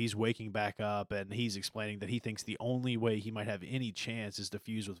Goku. He's waking back up, and he's explaining that he thinks the only way he might have any chance is to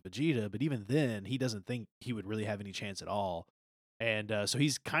fuse with Vegeta. But even then, he doesn't think he would really have any chance at all. And so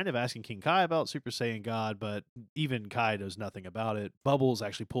he's kind of asking King Kai about Super Saiyan God, but even Kai knows nothing about it. Bubbles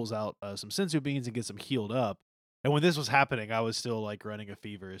actually pulls out some sensu beans and gets him healed up. And when this was happening, I was still like running a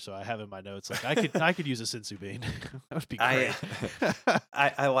fever, so I have in my notes like I could use a sensu bean. That would be I, great.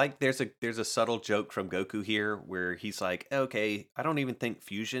 I like there's a subtle joke from Goku here where he's like, okay, I don't even think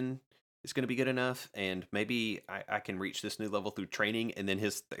fusion is going to be good enough, and maybe I can reach this new level through training. And then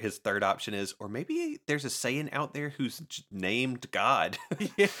his third option is, or maybe there's a Saiyan out there who's named God,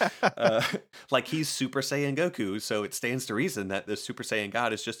 Yeah. uh, like he's Super Saiyan Goku. So it stands to reason that the Super Saiyan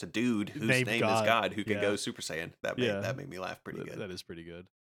God is just a dude whose Named name is God. God who can Yeah. go Super Saiyan. Yeah. That made me laugh pretty good. That is pretty good.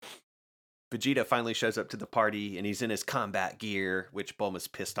 Vegeta finally shows up to the party and he's in his combat gear, which Bulma's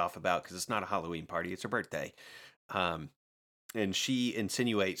pissed off about because it's not a Halloween party, it's her birthday. Um, and she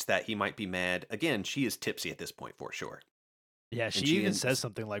insinuates that he might be mad. Again, she is tipsy at this point for sure. Yeah, And she she even says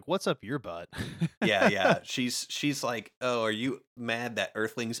something like, "What's up your butt?" yeah. She's like, "Oh, are you mad that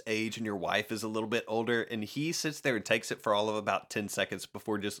Earthlings age and your wife is a little bit older?" And he sits there and takes it for all of about 10 seconds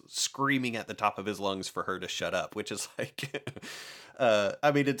before just screaming at the top of his lungs for her to shut up, which is like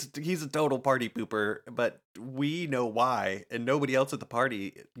I mean, he's a total party pooper, but we know why, and nobody else at the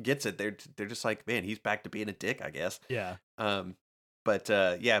party gets it. They're just like, "Man, he's back to being a dick, I guess." Yeah. But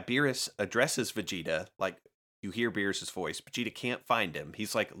yeah, Beerus addresses Vegeta like you hear Beerus's voice. Vegeta can't find him.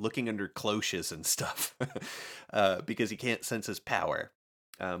 He's like looking under cloches and stuff because he can't sense his power.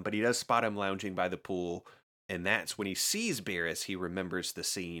 But he does spot him lounging by the pool, and that's when he sees Beerus. He remembers the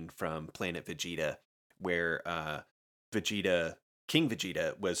scene from Planet Vegeta where King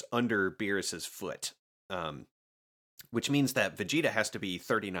Vegeta, was under Beerus's foot. Which means that Vegeta has to be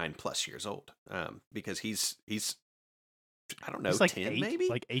 39 plus years old because he's I don't know, It's like 10 8, maybe?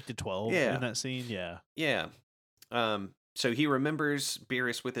 like 8 to 12 Yeah. in that scene. Yeah. Yeah. So he remembers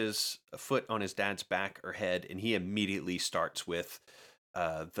Beerus with his foot on his dad's back or head, and he immediately starts with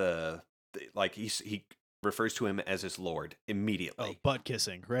like he refers to him as his lord Oh, immediately. butt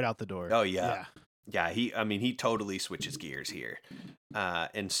kissing right out the door. Oh yeah. Yeah, he totally switches gears here.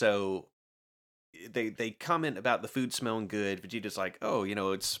 And so they comment about the food smelling good. Vegeta's like, "Oh,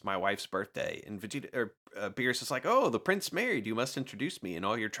 it's my wife's birthday." And Beerus is like, "Oh, the prince married. You must introduce me. In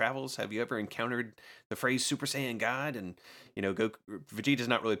all your travels, have you ever encountered the phrase Super Saiyan God?" And Vegeta's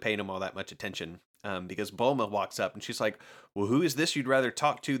not really paying him all that much attention because Bulma walks up and she's like, "Well, who is this you'd rather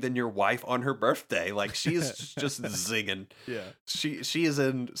talk to than your wife on her birthday?" Like she is just zigging. Yeah. She is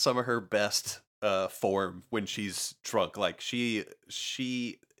in some of her best form when she's drunk. Like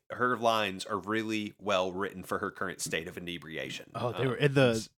her lines are really well written for her current state of inebriation. Oh, they were, and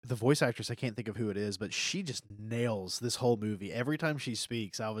the voice actress, I can't think of who it is, but she just nails this whole movie. Every time she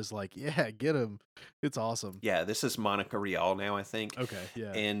speaks, I was like, yeah, get him. It's awesome. Yeah, this is Monica Rial now, I think. Okay,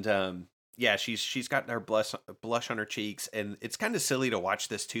 yeah. And yeah, she's got her blush on her cheeks, and it's kind of silly to watch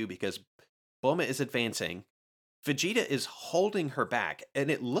this too because Bulma is advancing. Vegeta is holding her back, and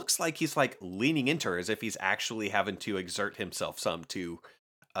it looks like he's like leaning into her as if he's actually having to exert himself some to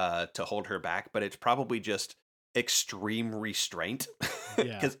hold her back, but it's probably just extreme restraint.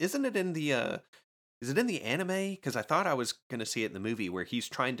 Yeah. Because isn't it in the is it in the anime? Because I thought I was gonna see it in the movie where he's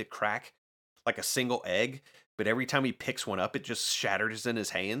trying to crack like a single egg, but every time he picks one up, it just shatters in his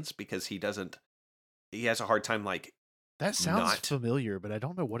hands because he has a hard time like. That sounds not familiar, but I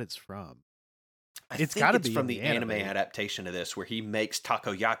don't know what it's from. It's gotta it's be from in the the anime anime. adaptation of this where he makes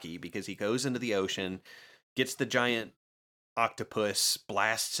takoyaki because he goes into the ocean, gets the giant octopus,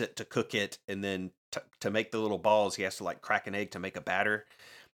 blasts it to cook it, and then to make the little balls, he has to like crack an egg to make a batter.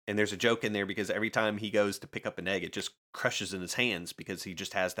 And there's a joke in there because every time he goes to pick up an egg, it just crushes in his hands because he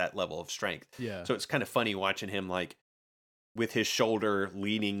just has that level of strength. Yeah. So it's kind of funny watching him like with his shoulder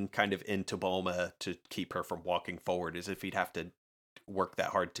leaning kind of into Bulma to keep her from walking forward, as if he'd have to work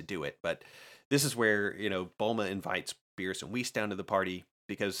that hard to do it. But this is where, Bulma invites Beerus and Whis down to the party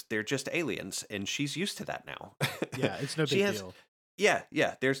because they're just aliens and she's used to that now. Yeah, it's no she big has deal. Yeah,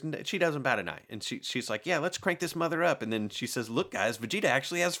 yeah. She doesn't bat an eye, and she's like, "Yeah, let's crank this mother up." And then she says, "Look, guys, Vegeta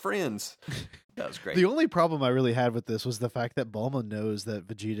actually has friends." That was great. The only problem I really had with this was the fact that Bulma knows that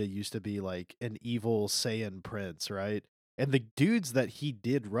Vegeta used to be like an evil Saiyan prince, right? And the dudes that he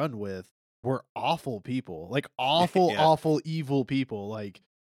did run with were awful people, like awful, Yeah, awful, evil people. Like,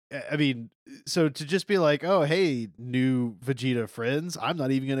 I mean, so to just be like, oh, hey, new Vegeta friends, I'm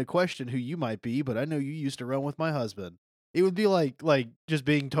not even going to question who you might be, but I know you used to run with my husband. It would be like just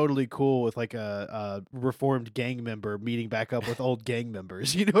being totally cool with like a reformed gang member meeting back up with old gang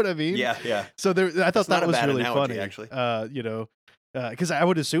members. You know what I mean? yeah, yeah. So there, I thought That's not that a was bad really analogy, funny. actually. Because I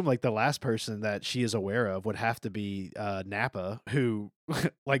would assume like the last person that she is aware of would have to be Nappa, who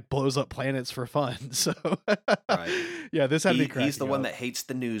like blows up planets for fun. So Right. yeah, this had me He's the cracking one up. that hates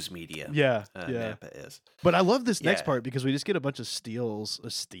the news media. Yeah, yeah. Nappa is. But I love this next Yeah, part because we just get a bunch of steals.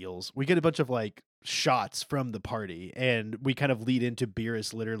 We get a bunch of like shots from the party, and we kind of lead into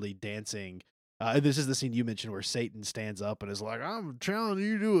Beerus literally dancing. And this is the scene you mentioned where Satan stands up and is like, "I'm challenging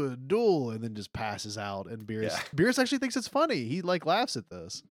you to a duel," and then just passes out. And yeah, Beerus actually thinks it's funny. He like laughs at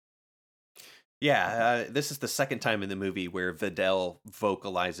this. yeah. This is the second time in the movie where Videl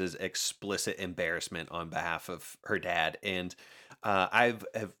vocalizes explicit embarrassment on behalf of her dad, and have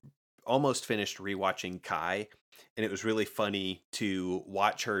almost finished rewatching Kai, and it was really funny to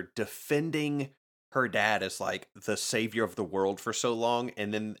watch her defending her dad as like the savior of the world for so long,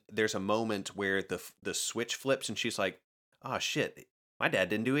 and then there's a moment where the switch flips, and she's like, "Oh shit, my dad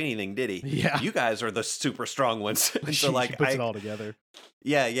didn't do anything, did he? Yeah, You guys are the super strong ones." And so she like puts it all together.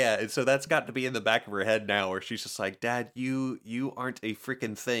 yeah, yeah, and so that's got to be in the back of her head now, where she's just like, "Dad, you aren't a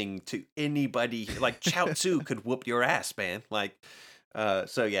freaking thing to anybody. Like Chaozu could whoop your ass, man." Like,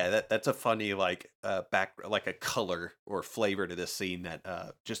 so yeah, that's a funny like back like a color or flavor to this scene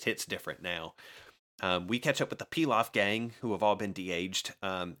that just hits different now. We catch up with the Pilaf gang, who have all been de-aged,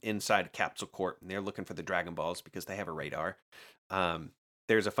 inside Capsule Corp, and they're looking for the Dragon Balls because they have a radar. Um,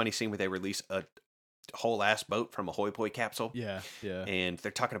 there's a funny scene where they release a whole ass boat from a Hoi Poi capsule, Yeah, yeah. and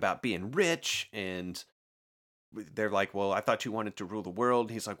they're talking about being rich, and they're like, "Well, I thought you wanted to rule the world."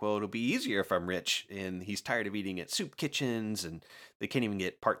 He's like, "Well, it'll be easier if I'm rich," and he's tired of eating at soup kitchens, and they can't even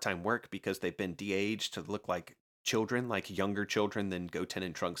get part-time work because they've been de-aged to look like children, like younger children than Goten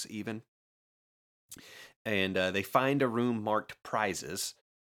and Trunks even. And they find a room marked prizes,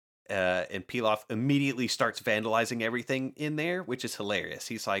 and Pilaf immediately starts vandalizing everything in there, which is hilarious.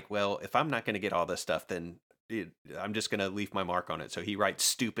 He's like, "Well, if I'm not going to get all this stuff, then I'm just going to leave my mark on it." So he writes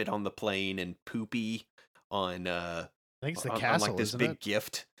 "stupid" on the plane and "poopy" on I think it's the on like castle, this isn't it? big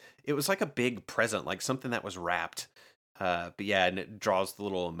gift. It was like a big present, like something that was wrapped. But yeah, and it draws the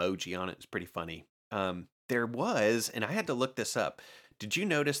little emoji on it. It's pretty funny. There was, and I had to look this up. Did you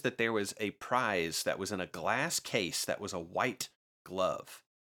notice that there was a prize that was in a glass case that was a white glove?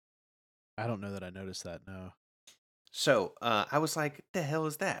 I don't know that I noticed that. No. So I was like, "The hell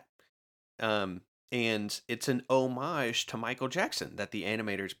is that?" And it's an homage to Michael Jackson that the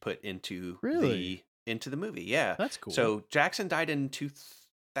animators put Really? into the movie. Yeah. That's cool. So Jackson died in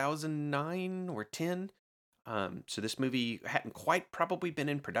 2009 or 10. So this movie hadn't quite probably been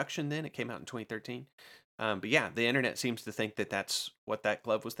in production then. It came out in 2013. But yeah, the internet seems to think that that's what that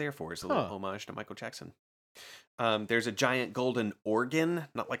glove was there for, is a little Huh. homage to Michael Jackson. There's a giant golden organ,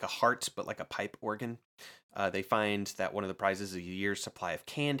 not like a heart, but like a pipe organ. They find that one of the prizes is a year's supply of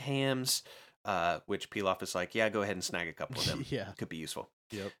canned hams, which Pilaf is like, "Yeah, go ahead and snag a couple of them. Yeah. Could be useful."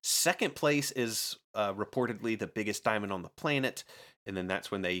 Yep. Second place is reportedly the biggest diamond on the planet, and then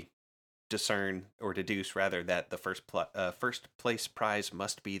that's when they discern or deduce rather that the first place prize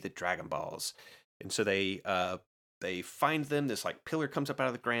must be the Dragon Balls, and so they find them. This like pillar comes up out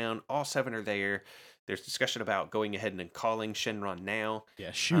of the ground. All seven are there. There's discussion about going ahead and calling Shenron now.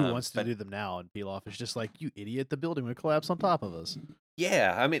 Yeah, Shu wants to But do them now, and Pilaf is just like, "You idiot! The building would collapse on top of us."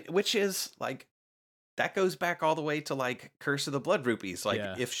 yeah, I mean, which is like that goes back all the way to like Curse of the Blood Rupees. Like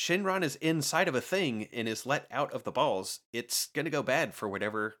Yeah, if Shenron is inside of a thing and is let out of the balls, it's gonna go bad for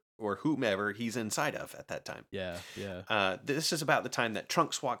whatever or whomever he's inside of at that time. yeah, yeah. This is about the time that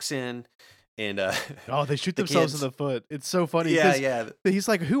Trunks walks in, and Oh, they shoot the themselves in kids. the foot. It's so funny Yeah, because yeah. he's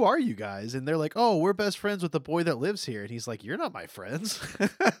like, "Who are you guys?" And they're like, "Oh, we're best friends with the boy that lives here." And he's like, "You're not my friends."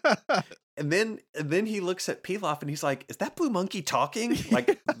 And then he looks at Pilaf and he's like, "Is that blue monkey talking?"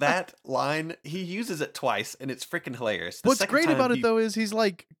 Like that line, he uses it twice, and it's freaking hilarious. The What's second great time about it he, though is he's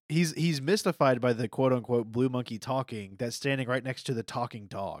like he's mystified by the quote unquote blue monkey talking that's standing right next to the talking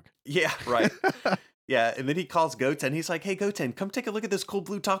dog. yeah, right. Yeah, and then he calls Goten. He's like, "Hey, Goten, come take a look at this cool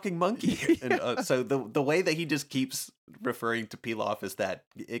blue talking monkey." And Yeah. so the way that he just keeps referring to Pilaf is that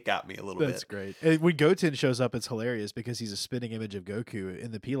it got me a little That's bit. great. And when Goten shows up, it's hilarious because he's a spitting image of Goku,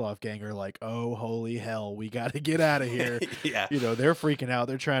 and the Pilaf gang are like, "Oh, holy hell, we got to get out of here." Yeah, They're freaking out.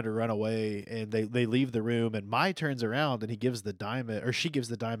 They're trying to run away, and they leave the room. And Mai turns around and he gives the diamond, or she gives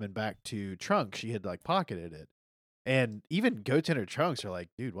the diamond back to Trunks. She had like pocketed it. And even Goten or Trunks are like,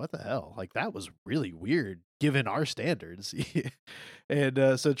 dude, what the hell? Like, that was really weird given our standards.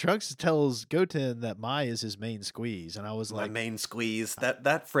 And so Trunks tells Goten that Mai is his main squeeze. And I was my like, main squeeze.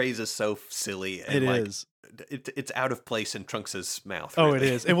 That phrase is so silly it and like is. it's out of place in Trunks's mouth. Oh, it Really.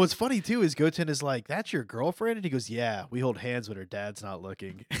 is. And what's funny too is Goten is like, that's your girlfriend? And he goes, yeah, we hold hands when her dad's not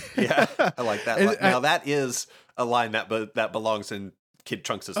looking. Yeah, I like that. And Now that is a line that belongs in Kid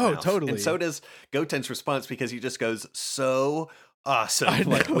Trunks' oh, mouth, and totally. so does Goten's response because he just goes so awesome, I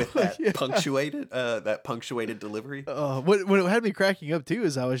like know. with that Yeah. punctuated delivery. What had me cracking up too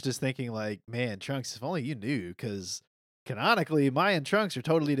is I was just thinking like, man, Trunks, if only you knew, because canonically, Mai and Trunks are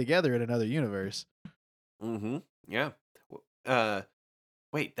totally together in another universe. Mm-hmm. Yeah. Uh,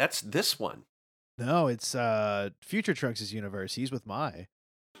 wait, that's this one. No, it's future Trunks' universe. He's with Mai.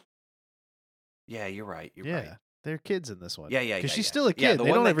 Yeah, you're right. You're right. Yeah, they're kids in this one Yeah, yeah, because yeah, she's yeah. still a Yeah, kid. the They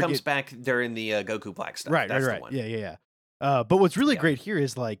one don't that ever comes get back during the Goku Black stuff. right, That's the right. one. Yeah, yeah, yeah. But what's really Yeah. great here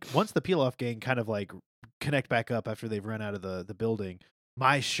is like once the Peel Off gang kind of like connect back up after they've run out of the building,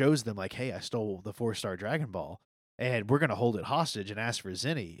 Mai shows them like, hey, I stole the 4-star Dragon Ball. And we're gonna hold it hostage and ask for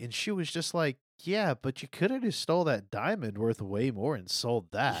Zenny. And she was just like, yeah, but you could have just stole that diamond worth way more and sold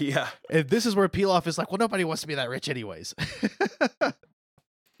that. Yeah. And this is where Pilaf is like, well, nobody wants to be that rich anyways.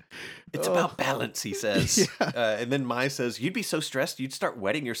 It's Oh, about balance, he says. yeah. And then Mai says, "You'd be so stressed, you'd start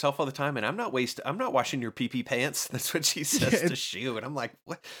wetting yourself all the time, and I'm not washing your pee pee pants." That's what she says Yeah, to Shu, and I'm like,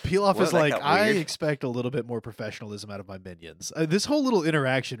 "What?" Pilaf Well, is that like, got I weird. expect a little bit more professionalism out of my minions. This whole little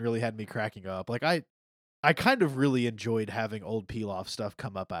interaction really had me cracking up. Like, I kind of really enjoyed having old Pilaf stuff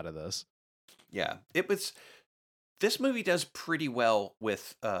come up out of this. Yeah, it was. This movie does pretty well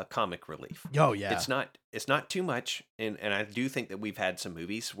with comic relief. Oh yeah, It's not too much, and I do think that we've had some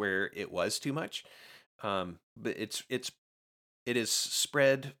movies where it was too much. But it is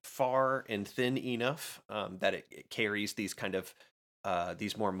spread far and thin enough that it carries these kind of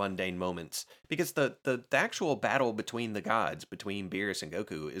these more mundane moments, because the actual battle between the gods, between Beerus and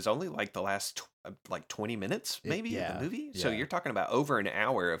Goku, is only like the last like 20 minutes maybe of yeah, the movie. So yeah. you're talking about over an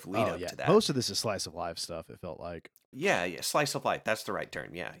hour of lead Oh up yeah. to that. Most of this is slice of life stuff. It felt like. Yeah, yeah, slice of life. That's the right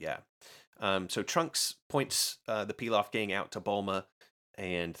term. Yeah, yeah. So Trunks points the Pilaf gang out to Bulma,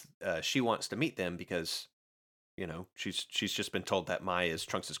 and she wants to meet them because she's just been told that Mai is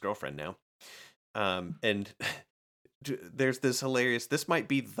Trunks' girlfriend now. And there's this hilarious. This might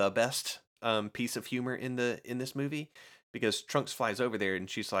be the best piece of humor in this movie, because Trunks flies over there and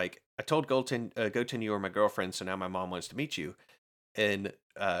she's like, "I told Goten you were my girlfriend, so now my mom wants to meet you." And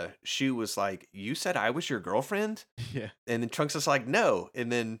Shu was like, "You said I was your girlfriend?" Yeah. And then Trunks is like, "No."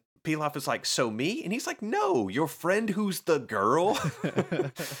 And then Pilaf is like, "So me?" And he's like, "No, your friend who's the girl."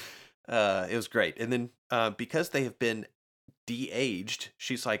 It was great. And then because they have been de-aged,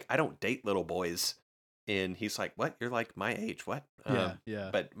 she's like, "I don't date little boys." And he's like, "What? You're like my age? What?" Yeah, yeah.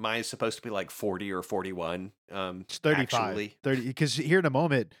 But Mai is supposed to be like 40 or 41. It's 35. Actually. 30, because here in a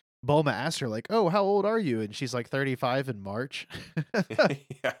moment, Bulma asks her, like, oh, how old are you? And she's like 35 in March.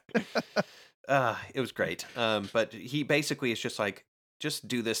 Yeah. It was great. But he basically is just like, just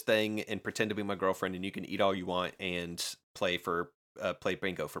do this thing and pretend to be my girlfriend, and you can eat all you want and play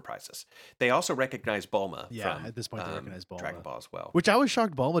bingo for prizes. They also recognize Bulma. Yeah, from, at this point they recognize Bulma. Dragon Ball as well. Which I was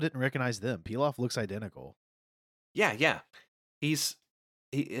shocked Bulma didn't recognize them. Pilaf looks identical. Yeah, yeah.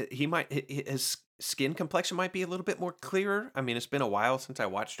 He might, his skin complexion might be a little bit more clearer. I mean, it's been a while since I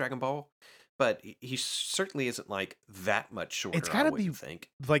watched Dragon Ball, but he certainly isn't like that much shorter. It's gotta I wouldn't be think.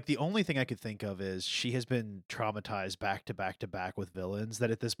 like the only thing I could think of is she has been traumatized back to back to back with villains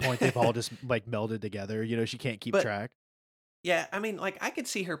that at this point they've all just like melded together. She can't keep But track. yeah, I mean, like I could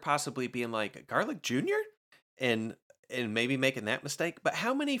see her possibly being like Garlic Jr. and and maybe making that mistake. But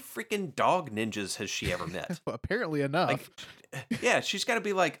how many freaking dog ninjas has she ever met? Apparently enough. Like, yeah, she's got to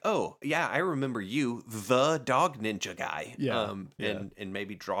be like, oh yeah, I remember you, the dog ninja guy. Yeah, yeah. And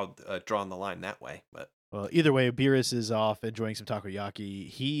maybe drawing the line that way. But Well, either way, Beerus is off enjoying some takoyaki.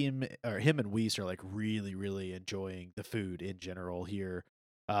 Him and Whis are like really, really enjoying the food in general here.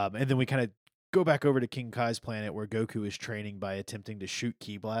 And then we kind of go back over to King Kai's planet where Goku is training by attempting to shoot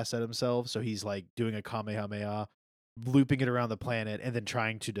ki blasts at himself. So he's like doing a Kamehameha, looping it around the planet, and then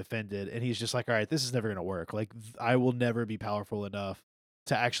trying to defend it. And he's just like, all right, this is never gonna work. Like I will never be powerful enough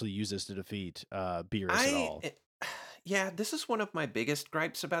to actually use this to defeat Beerus at all. Yeah, this is one of my biggest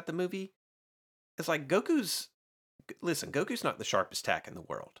gripes about the movie. It's like Goku's not the sharpest tack in the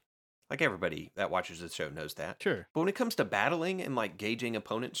world. Like everybody that watches the show knows that. Sure. But when it comes to battling and like gauging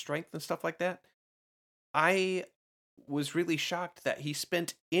opponent strength and stuff like that, I was really shocked that he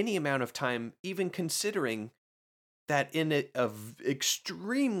spent any amount of time even considering that in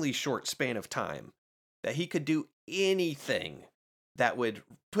extremely short span of time that he could do anything that would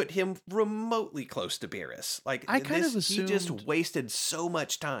put him remotely close to Beerus. Like I kind of he just assumed wasted so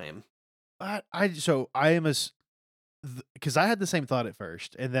much time. I am a because I had the same thought at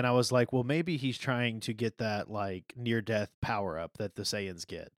first, and then I was like, well, maybe he's trying to get that like near death power up that the Saiyans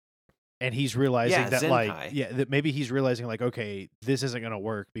get, and he's realizing Yeah, that like Zenkai. that maybe he's realizing like, okay, this isn't gonna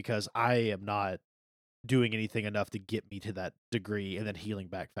work because I am not doing anything enough to get me to that degree, and then healing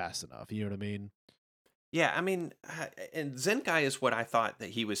back fast enough. You know what I mean? Yeah, I mean, and Zenkai is what I thought that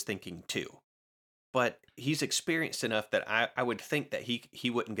he was thinking too. But he's experienced enough that I would think that he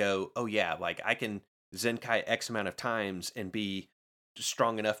wouldn't go, oh yeah, like I can Zenkai X amount of times and be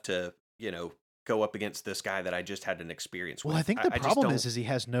strong enough to, go up against this guy that I just had an experience Well, I with. think the I just problem don't. is he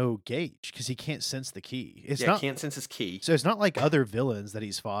has no gauge because he can't sense the key. It's Yeah, not can't sense his key. So it's not like other villains that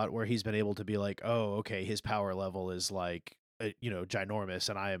he's fought where he's been able to be like, oh, okay, his power level is like, ginormous,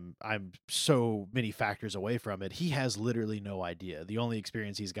 and I'm so many factors away from it. He has literally no idea. The only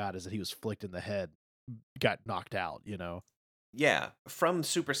experience he's got is that he was flicked in the head, got knocked out. Yeah, from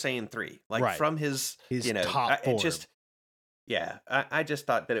Super Saiyan 3. Like Right. from his, His top form. Yeah, I just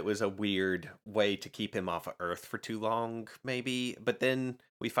thought that it was a weird way to keep him off of Earth for too long, maybe. But then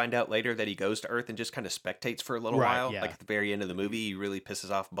we find out later that he goes to Earth and just kind of spectates for a little Right, while. yeah. Like at the very end of the movie, he really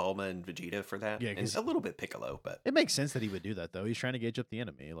pisses off Bulma and Vegeta for that. Yeah, And 'cause a little bit Piccolo, but It makes sense that he would do that though. He's trying to gauge up the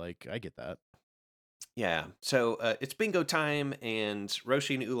enemy. Like I get that. yeah. So it's bingo time, and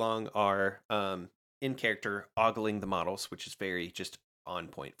Roshi and Oolong are in character ogling the models, which is very just on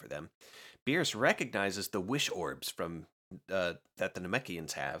point for them. Beerus recognizes the wish orbs from that the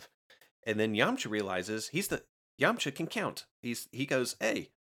Namekians have, and then Yamcha realizes Yamcha can count. He goes, hey,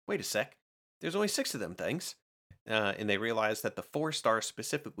 wait a sec, there's only 6 of them things, and they realize that the 4-star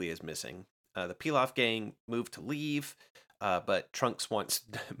specifically is missing. The Pilaf gang moved to leave, but Trunks wants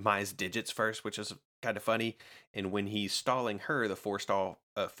Mai's digits first, which is kind of funny. And when he's stalling her, the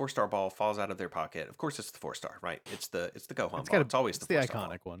 4-star ball falls out of their pocket. Of course, it's the 4-star, right? It's the Gohan ball. It's always It's the the 4-star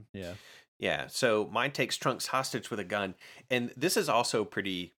iconic one. Yeah. yeah, so Mai takes Trunks hostage with a gun, and this is also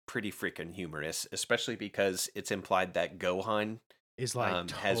pretty freaking humorous, especially because it's implied that Gohan Is like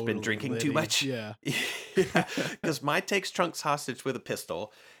has been totally drinking too litty. much. Yeah. Because Mai takes Trunks hostage with a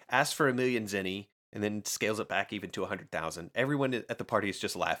pistol, asks for 1,000,000 zenny, and then scales it back even to 100,000. Everyone at the party is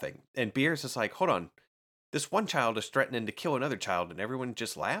just laughing, and Beerus is like, "Hold on, this one child is threatening to kill another child, and everyone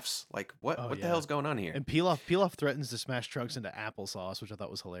just laughs. Like, what? Oh, What the yeah. hell's going on here?" And Pilaf threatens to smash Trunks into applesauce, which I thought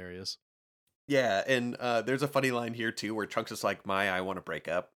was hilarious. Yeah, and there's a funny line here too where Trunks is like, "My, I want to break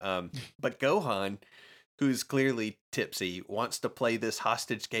up." But Gohan, who's clearly tipsy, wants to play this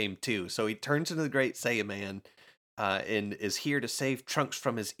hostage game too. So he turns into the Great Saiyaman and is here to save Trunks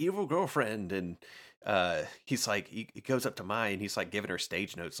from his evil girlfriend. And he's like, he goes up to Mai and he's like giving her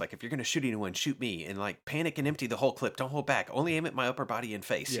stage notes, like, "If you're gonna shoot anyone, shoot me, and like panic and empty the whole clip. Don't hold back. Only aim at my upper body and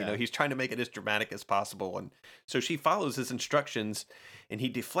face." Yeah. He's trying to make it as dramatic as possible. And so she follows his instructions, and he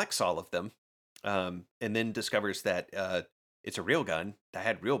deflects all of them. And then discovers that it's a real gun that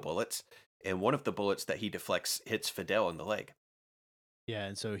had real bullets, and one of the bullets that he deflects hits Fidel in the leg. Yeah,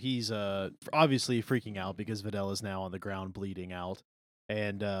 and so he's obviously freaking out because Videl is now on the ground bleeding out.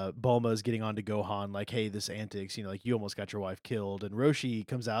 And Bulma is getting on to Gohan, like, hey, this antics, like you almost got your wife killed. And Roshi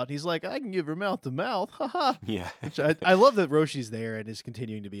comes out and he's like, I can give her mouth to mouth. Haha. Yeah. Which I love that Roshi's there and is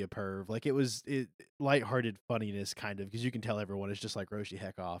continuing to be a perv. Like it was lighthearted funniness kind of, because you can tell everyone is just like, Roshi,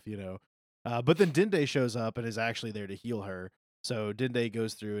 heck off. But then Dende shows up and is actually there to heal her. So Dende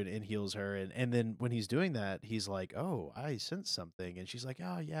goes through and heals her. And then when he's doing that, he's like, oh, I sense something. And she's like,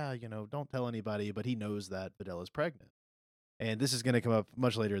 oh, yeah, don't tell anybody. But he knows that Videl is pregnant. And this is going to come up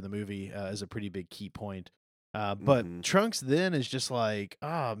much later in the movie as a pretty big key point. But Hmm. Trunks then is just like,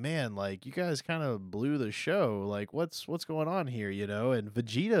 oh man, like you guys kind of blew the show. Like what's going on here, you know? And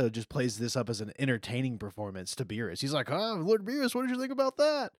Vegeta just plays this up as an entertaining performance to Beerus. He's like, Lord Beerus, what did you think about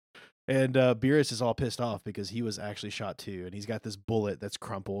that? And Beerus is all pissed off because he was actually shot too, and he's got this bullet that's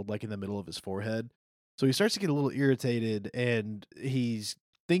crumpled like in the middle of his forehead. So he starts to get a little irritated, and he's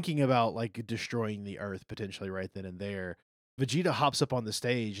thinking about like destroying the Earth potentially right then and there. Vegeta hops up on the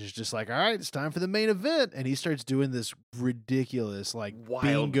stage, and is just like, "All right, it's time for the main event," and he starts doing this ridiculous like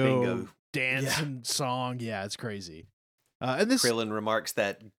Wild bingo. bingo Yeah. dance and song. Yeah, it's crazy. And this Krillin remarks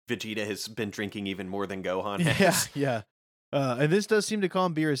that Vegeta has been drinking even more than Gohan Yeah, has. yeah. And this does seem to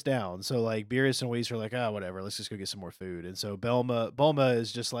calm Beerus down. So like Beerus and Whis are like, whatever, let's just go get some more food. And so Bulma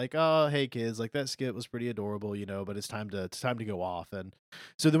is just like, oh, hey kids, like that skit was pretty adorable, you know, but it's time to go off. And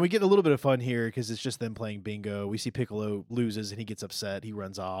so then we get a little bit of fun here because it's just them playing bingo. We see Piccolo loses and he gets upset, he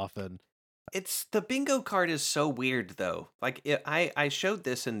runs off, and It's the bingo card is so weird though. Like I showed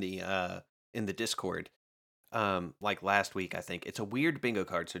this in the Discord like last week. I think it's a weird bingo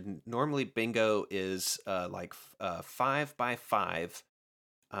card. So normally bingo is 5 by 5,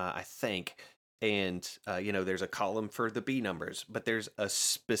 I think, and there's a column for the B numbers, but there's a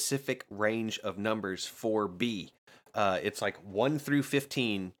specific range of numbers for B. It's like 1 through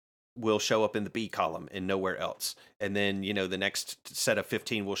 15 will show up in the B column and nowhere else, and then the next set of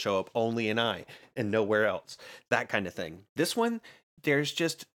 15 will show up only in I and nowhere else. That kind of thing. This one, there's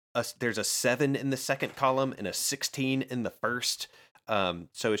just there's a 7 in the second column and a 16 in the first.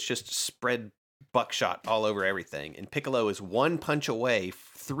 So it's just spread buckshot all over everything. And Piccolo is one punch away,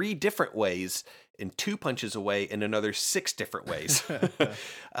 3 different ways, and 2 punches away in another 6 different ways.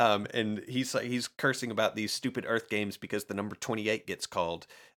 And he's cursing about these stupid Earth games because the number 28 gets called,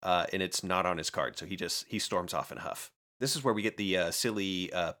 and it's not on his card. So he storms off in a huff. This is where we get the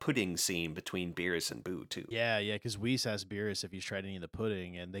silly pudding scene between Beerus and Boo too. yeah, because Whis asks Beerus if he's tried any of the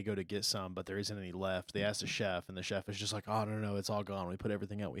pudding, and they go to get some, but there isn't any left. They ask the chef, and the chef is just like, "Oh no, it's all gone. We put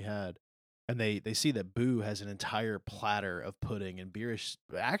everything out we had." And they see that Boo has an entire platter of pudding, and Beerus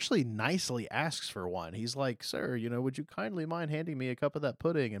actually nicely asks for one. He's like, "Sir, would you kindly mind handing me a cup of that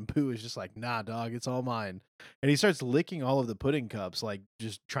pudding?" And Boo is just like, "Nah, dog, it's all mine." And he starts licking all of the pudding cups, like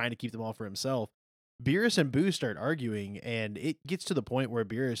just trying to keep them all for himself. Beerus and Boo start arguing, and it gets to the point where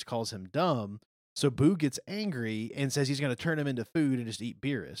Beerus calls him dumb. So Boo gets angry and says he's going to turn him into food and just eat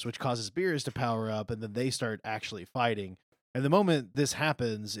Beerus, which causes Beerus to power up, and then they start actually fighting. And the moment this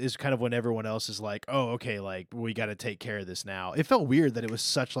happens is kind of when everyone else is like, "Oh, okay, like we got to take care of this now." It felt weird that it was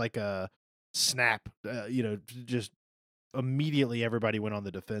such like a snap, just immediately everybody went on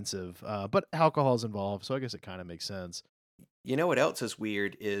the defensive. But alcohol's involved, so I guess it kind of makes sense. You know what else is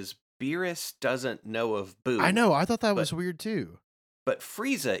weird is Beerus doesn't know of I Boo, know, I thought that but was weird too.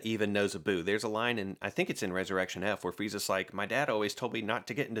 Frieza even knows of Boo. There's a line in, I think it's in Resurrection F, where Frieza's like, "My dad always told me not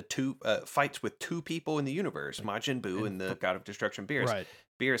to get into two fights with two people in the universe, Like, Majin Buu and and the God of Destruction, Beerus." right.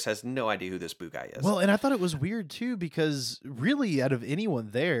 Beerus has no idea who this Boo guy is. Well, and I thought it was weird too because really, out of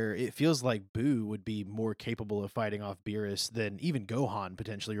anyone there, it feels like Boo would be more capable of fighting off Beerus than even Gohan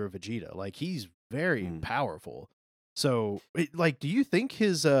potentially or Vegeta. Like he's very Mm. powerful. So, do you think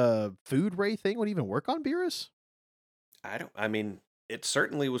his food ray thing would even work on Beerus? I mean, it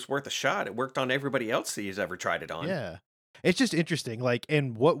certainly was worth a shot. It worked on everybody else that he's ever tried it on. Yeah. It's just interesting, like,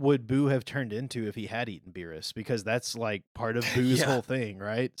 and what would Boo have turned into if he had eaten Beerus? Because that's like part of Boo's Yeah. whole thing,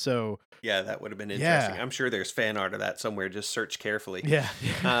 right? So, Yeah, that would have been interesting. yeah, I'm sure there's fan art of that somewhere. Just search carefully. yeah,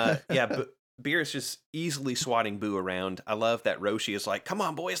 Yeah, but Beerus just easily swatting Boo around. I love that Roshi is like, "Come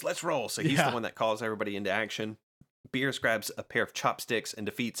on, boys, let's roll." So he's the yeah. one that calls everybody into action. Beerus grabs a pair of chopsticks and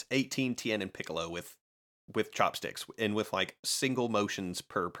defeats 18 Tien and Piccolo with chopsticks and with like single motions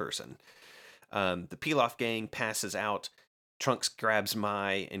per person. The Pilaf gang passes out. Trunks grabs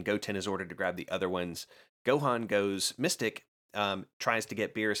Mai, and Goten is ordered to grab the other ones. Gohan goes Mystic, tries to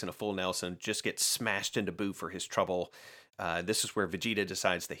get Beerus in a full Nelson, just gets smashed into Boo for his trouble. This is where Vegeta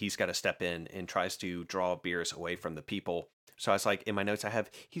decides that he's got to step in and tries to draw Beerus away from the people. So I was like, in my notes, I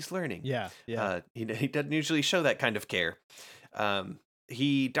have, he's learning. Yeah, yeah. He doesn't usually show that kind of care.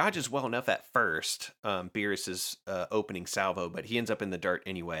 He dodges well enough at first, Beerus's opening salvo, but he ends up in the dirt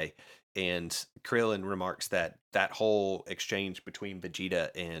anyway. And Krillin remarks that whole exchange between Vegeta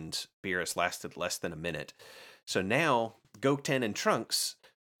and Beerus lasted less than a minute. So now Goten and Trunks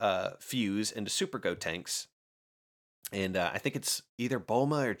fuse into Super Gotenks. And I think it's either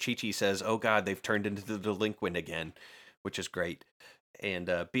Bulma or Chi-Chi says, "Oh God, they've turned into the delinquent again," which is great. And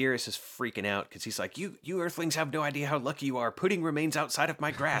Beerus is freaking out because he's like, "You Earthlings have no idea how lucky you are. Pudding remains outside of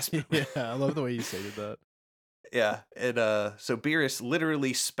my grasp." Yeah, I love the way you stated that. Yeah, and so Beerus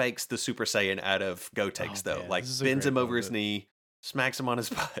literally spanks the Super Saiyan out of Oh Gotenks, though. man, this Like is a bends great him over his moment. knee, smacks him on his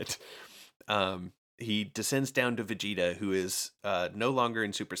butt. He descends down to Vegeta, who is no longer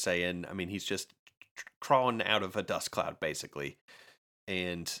in Super Saiyan. I mean, he's just crawling out of a dust cloud, basically.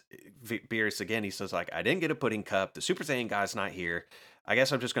 And Beerus again, he says like, "I didn't get a pudding cup. The Super Saiyan guy's not here. I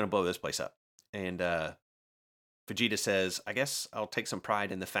guess I'm just gonna blow this place up." And Vegeta says, "I guess I'll take some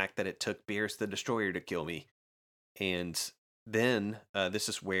pride in the fact that it took Beerus the Destroyer to kill me." And then this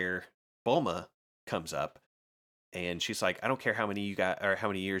is where Bulma comes up, and she's like, "I don't care how many you got or how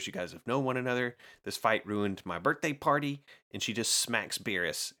many years you guys have known one another. This fight ruined my birthday party." And she just smacks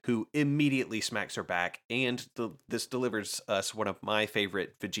Beerus, who immediately smacks her back. And this delivers us one of my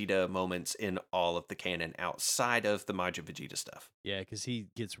favorite Vegeta moments in all of the canon, outside of the Majin Vegeta stuff. Yeah, because he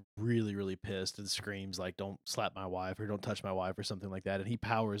gets really, really pissed and screams like, "Don't slap my wife," or "Don't touch my wife," or something like that. And he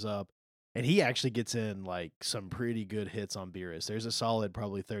powers up, and he actually gets in like some pretty good hits on Beerus. There's a solid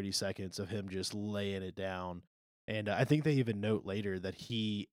probably 30 seconds of him just laying it down. And I think they even note later that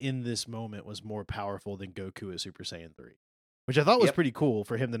he, in this moment, was more powerful than Goku at Super Saiyan 3, which I thought was Yep. pretty cool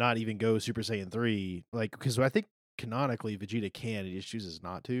for him to not even go Super Saiyan 3. Like, because I think canonically Vegeta can, he just chooses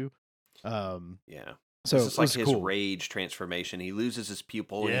not to. Um, Yeah. This so is it like was his cool. rage transformation. He loses his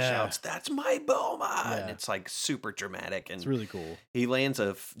pupil and he Yeah. shouts, "That's my Bulma!" And Yeah. it's like super dramatic. It's And really cool. he lands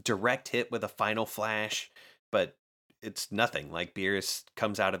a direct hit with a final flash, but it's nothing. Like Beerus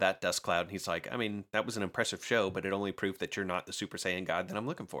comes out of that dust cloud and he's like, "I mean, that was an impressive show, but it only proved that you're not the Super Saiyan God that I'm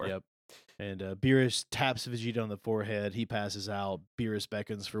looking for." Yep. And Beerus taps Vegeta on the forehead. He passes out. Beerus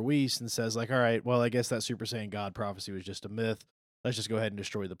beckons for Whis and says, like, all right, well, I guess that Super Saiyan God prophecy was just a myth. Let's just go ahead and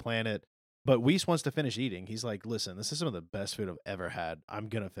destroy the planet. But Whis wants to finish eating. He's like, listen, this is some of the best food I've ever had. I'm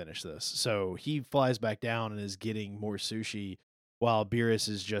going to finish this. So he flies back down and is getting more sushi while Beerus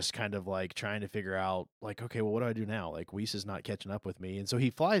is just kind of like trying to figure out, like, okay, well, what do I do now? Like, Whis is not catching up with me. And so he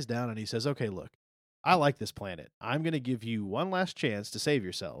flies down and he says, okay, look, I like this planet. I'm going to give you one last chance to save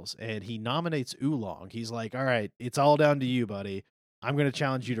yourselves. And he nominates Oolong. He's like, all right, it's all down to you, buddy. I'm going to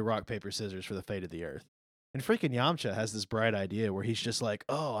challenge you to rock, paper, scissors for the fate of the earth. And freaking Yamcha has this bright idea where he's just like,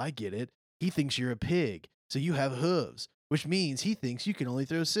 oh, I get it. He thinks you're a pig, so you have hooves, which means he thinks you can only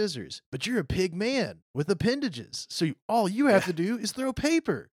throw scissors. But you're a pig man with appendages. So all you have Yeah. to do is throw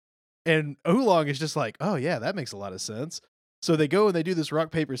paper. And Oolong is just like, oh, yeah, that makes a lot of sense. So they go and they do this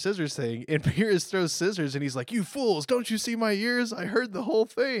rock, paper, scissors thing, and Beerus throws scissors, and he's like, you fools, don't you see my ears? I heard the whole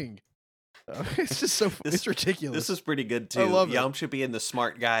thing. It's just so, this it's this ridiculous. is pretty good I too. love it. Yamcha being the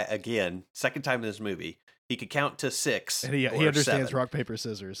smart guy again, second time in this movie. He could count to six And he or understands seven. rock, paper,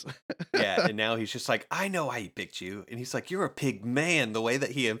 scissors. Yeah, and now he's just like, "I know how he picked you," and he's like, "You're a pig man." The way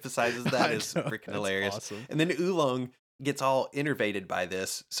that he emphasizes that I is know, freaking that's hilarious. awesome. And then Oolong gets all innervated by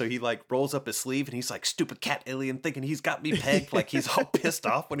this, so he like rolls up his sleeve and he's like, "Stupid cat alien," thinking he's got me pegged. Like he's all pissed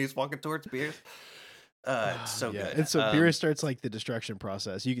off when he's walking towards Beerus. It's so Yeah, good. and so Beerus starts like the destruction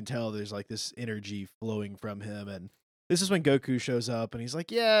process. You can tell there's like this energy flowing from him, and this is when Goku shows up, and he's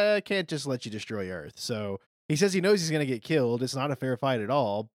like, "Yeah, I can't just let you destroy Earth." So he says he knows he's gonna get killed. It's not a fair fight at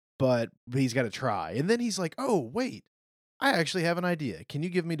all, but he's got to try. And then he's like, "Oh wait, I actually have an idea. Can you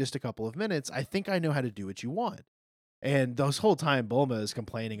give me just a couple of minutes? I think I know how to do what you want." And this whole time, Bulma is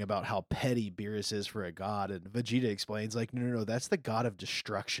complaining about how petty Beerus is for a god, and Vegeta explains, like, no, no, no, that's the god of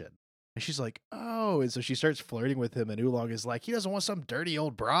destruction. And she's like, oh, and so she starts flirting with him, and Oolong is like, he doesn't want some dirty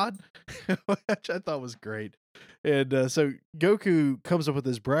old broad, which I thought was great. And so Goku comes up with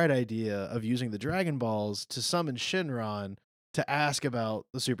this bright idea of using the Dragon Balls to summon Shenron to ask about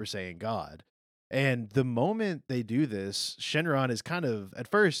the Super Saiyan God. And the moment they do this, Shenron is kind of at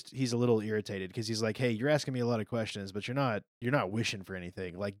first he's a little irritated because he's like, "Hey, you're asking me a lot of questions, but you're not wishing for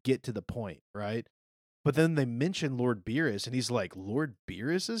anything. Like, get to the point, right?" But then they mention Lord Beerus, and he's like, "Lord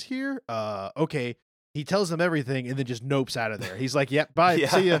Beerus is here? Okay." He tells them everything and then just nopes out of there. He's like, "Yep, bye,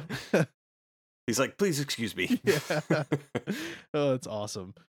 see ya." Yeah, he's like, "Please excuse me." Yeah. Oh, it's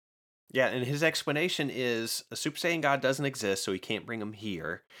awesome. Yeah, and his explanation is a Super Saiyan God doesn't exist, so he can't bring him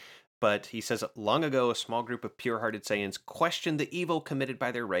here. But he says long ago, a small group of pure-hearted Saiyans questioned the evil committed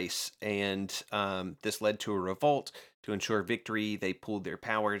by their race, and this led to a revolt. To ensure victory, they pooled their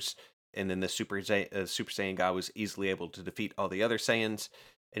powers, and then the Super Saiyan God was easily able to defeat all the other Saiyans.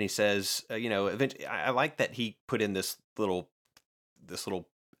 And he says, eventually, I like that he put in this little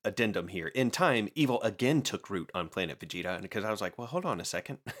addendum here. In time, evil again took root on planet Vegeta, and because I was like, well, hold on a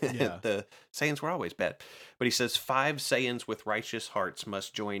second, Yeah. the Saiyans were always bad. But he says 5 Saiyans with righteous hearts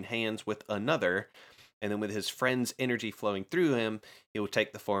must join hands with another, and then with his friend's energy flowing through him, he will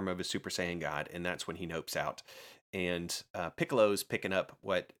take the form of a Super Saiyan God, and that's when he nopes out. And Piccolo's picking up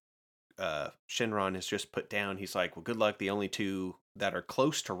what Shenron is just put down. He's like, well, good luck. The only two that are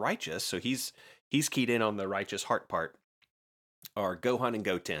close to righteous, so he's keyed in on the righteous heart part, are Gohan and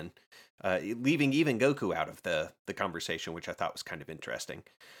Goten, leaving even Goku out of the conversation, which I thought was kind of interesting.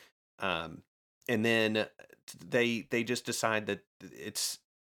 Um, and then they just decide that it's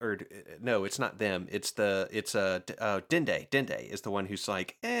or no, it's not them. It's Dende. Dende is the one who's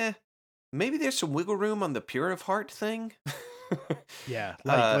like, maybe there's some wiggle room on the pure of heart thing. Yeah,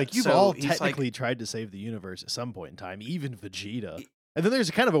 like you've So all he's like, technically tried to save the universe at some point in time, even Vegeta. And then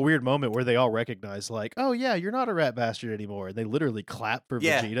there's kind of a weird moment where they all recognize, like, oh yeah, you're not a rat bastard anymore. And they literally clap for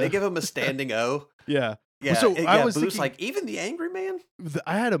yeah, they Vegeta. give him a standing O. Yeah. Well, Yeah, so I yeah. was Boo's thinking, like, even the angry man.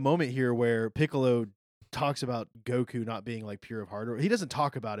 I had a moment here where Piccolo talks about Goku not being like pure of heart, or he doesn't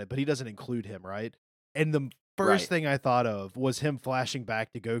talk about it, but he doesn't include him, right? And the first Right. thing I thought of was him flashing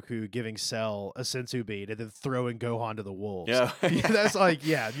back to Goku giving Cell a sensu bean and then throwing Gohan to the wolves. Yeah. Yeah, that's like,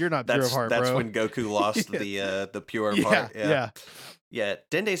 yeah, you're not pure of heart, That's bro. when Goku lost Yeah. the pure of Yeah, heart. Yeah. yeah, Yeah,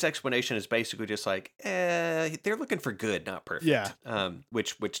 Dende's explanation is basically just like, they're looking for good, not perfect. yeah.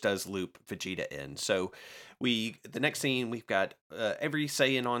 Which does loop Vegeta in. So the next scene we've got every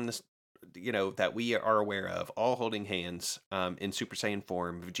Saiyan on this, that we are aware of, all holding hands in Super Saiyan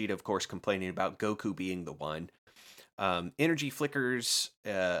form. Vegeta, of course, complaining about Goku being the one. Energy flickers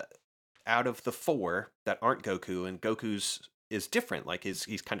out of the four that aren't Goku, and Goku's is different. Like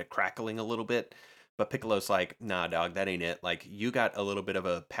he's kind of crackling a little bit. But Piccolo's like, nah, dog, that ain't it. Like, you got a little bit of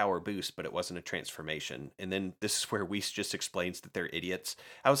a power boost, but it wasn't a transformation. And then this is where Whis just explains that they're idiots.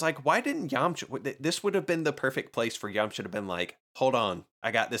 I was like, why didn't Yamcha... This would have been the perfect place for Yamcha to have been like, hold on,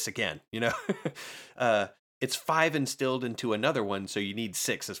 I got this again, It's 5 instilled into another one, so you need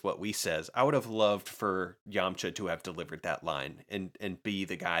 6 is what Whis says. I would have loved for Yamcha to have delivered that line and be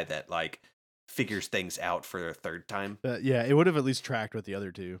the guy that, like, figures things out for a third time. Yeah, it would have at least tracked with the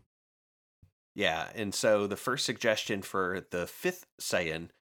other two. Yeah, and so the first suggestion for the 5th Saiyan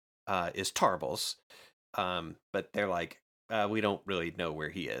is Tarbles, but they're like, we don't really know where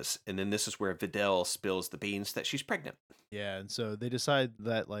he is. And then this is where Videl spills the beans that she's pregnant. Yeah, and so they decide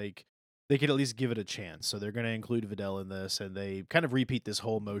that, like, they could at least give it a chance. So they're going to include Videl in this, and they kind of repeat this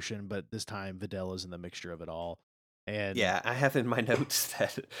whole motion, but this time Videl is in the mixture of it all. And Yeah, I have in my notes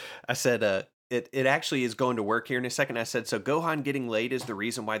that I said, it actually is going to work here in a second. I said, so Gohan getting laid is the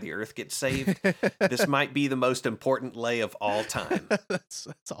reason why the Earth gets saved. This might be the most important lay of all time. that's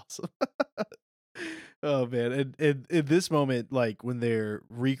awesome. Oh man, and in this moment, like when they're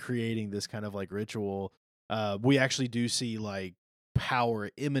recreating this kind of like ritual, we actually do see like power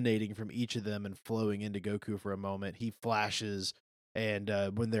emanating from each of them and flowing into Goku for a moment. He flashes, and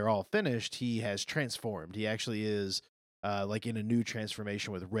when they're all finished, he has transformed. He actually is like in a new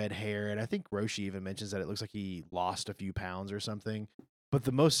transformation with red hair, and I think Roshi even mentions that it looks like he lost a few pounds or something. But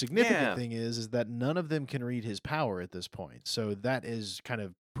the most significant Yeah, thing is that none of them can read his power at this point. So that is kind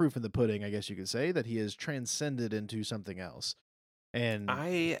of proof in the pudding, I guess you could say, that he has transcended into something else. And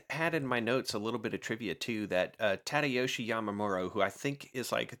I had in my notes a little bit of trivia too that Tadayoshi Yamamuro, who I think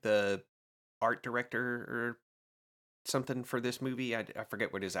is like the art director or something for this movie, I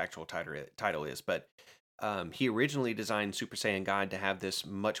forget what his actual title is, but he originally designed Super Saiyan God to have this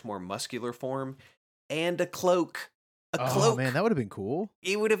much more muscular form and a cloak. A oh man, cloak. that would have been cool.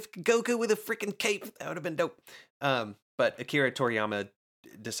 He would have Goku with a freaking cape. That would have been dope. But Akira Toriyama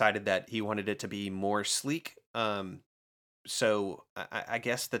decided that he wanted it to be more sleek. So I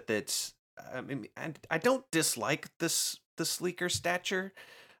guess that's. I mean, I don't dislike the sleeker stature.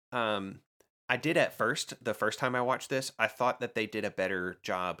 I did at first. The first time I watched this, I thought that they did a better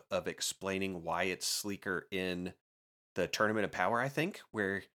job of explaining why it's sleeker in the Tournament of Power. I think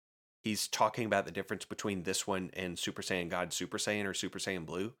where he's talking about the difference between this one and Super Saiyan God, Super Saiyan, or Super Saiyan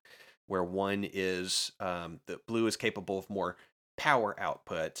Blue, where one is the blue is capable of more power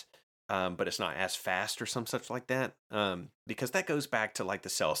output, but it's not as fast or some such like that. Because that goes back to like the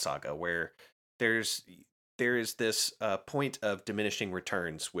Cell Saga, where there's there is this point of diminishing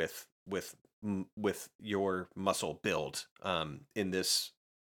returns with your muscle build in this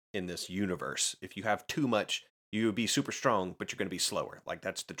universe. If you have too much, you would be super strong, but you're going to be slower. Like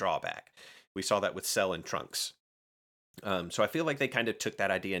that's the drawback. We saw that with Cell and Trunks. So I feel like they kind of took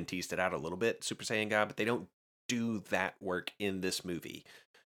that idea and teased it out a little bit, Super Saiyan God, but they don't do that work in this movie.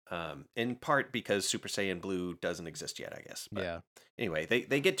 In part because Super Saiyan Blue doesn't exist yet, I guess. But Yeah. anyway,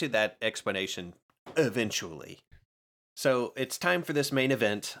 they get to that explanation eventually. So it's time for this main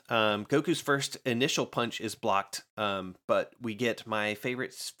event. Goku's first initial punch is blocked, but we get my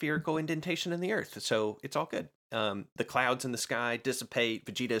favorite spherical indentation in the earth, so it's all good. The clouds in the sky dissipate.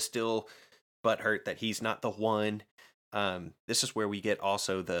 Vegeta is still butthurt that he's not the one. This is where we get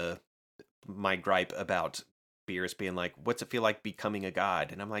also my gripe about Beerus being like, "What's it feel like becoming a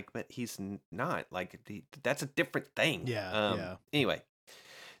god?" And I'm like, "But he's not. Like, that's a different thing." Yeah, yeah. Anyway,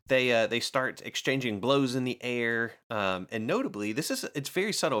 they start exchanging blows in the air, and notably, it's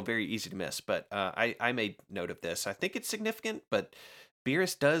very subtle, very easy to miss. But I made note of this. I think it's significant, but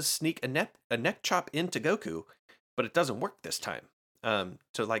Beerus does sneak a neck chop into Goku, but it doesn't work this time.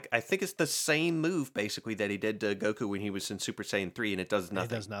 So like I think it's the same move basically that he did to Goku when he was in Super Saiyan 3, and it does It nothing.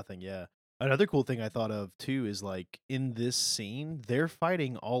 does nothing, yeah. Another cool thing I thought of too is like in this scene, they're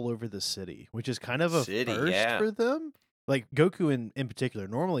fighting all over the city, which is kind of a City, first yeah. for them. Like Goku in particular,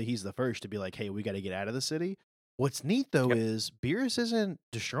 normally he's the first to be like, "Hey, we got to get out of the city." What's neat though Yep. is Beerus isn't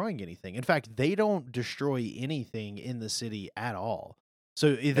destroying anything. In fact, they don't destroy anything in the city at all.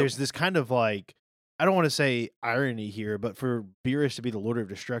 So Nope. there's this kind of like I don't want to say irony here, but for Beerus to be the Lord of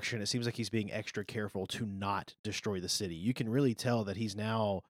Destruction, it seems like he's being extra careful to not destroy the city. You can really tell that he's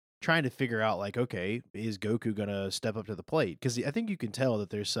now trying to figure out like, okay, is Goku gonna step up to the plate? Because I think you can tell that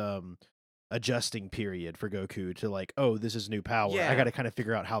there's some adjusting period for Goku to like, oh, this is new power. I got Yeah. to kind of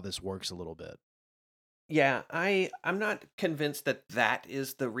figure out how this works a little bit. Yeah, I'm not convinced that that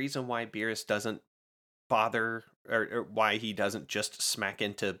is the reason why Beerus doesn't bother, or why he doesn't just smack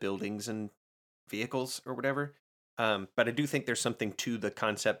into buildings and vehicles or whatever. But I do think there's something to the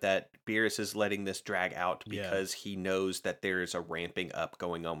concept that Beerus is letting this drag out Yeah. because he knows that there's a ramping up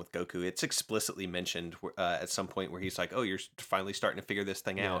going on with Goku. It's explicitly mentioned at some point where he's like, "Oh, you're finally starting to figure this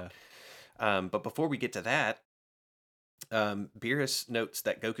thing Yeah. out." But before we get to that, Beerus notes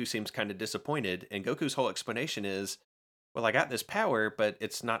that Goku seems kind of disappointed, and Goku's whole explanation is, "Well, I got this power, but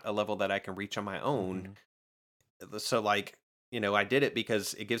it's not a level that I can reach on my own. Hmm. So like, I did it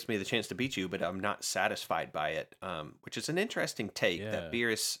because it gives me the chance to beat you, but I'm not satisfied by it." Which is an interesting take that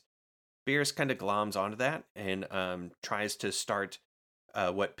Yeah. Beerus kind of gloms onto that, and tries to start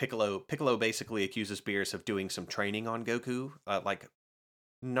what Piccolo basically accuses Beerus of doing some training on Goku, like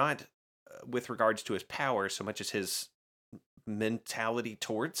not with regards to his power so much as his mentality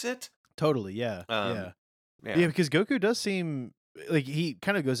towards it. Totally. Yeah. um Yeah. yeah. Yeah, because Goku does seem like he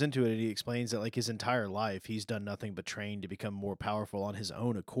kind of goes into it and he explains that like his entire life he's done nothing but train to become more powerful on his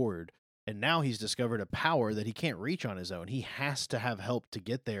own accord. And now he's discovered a power that he can't reach on his own. He has to have help to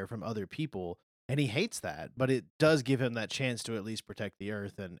get there from other people. And he hates that, but it does give him that chance to at least protect the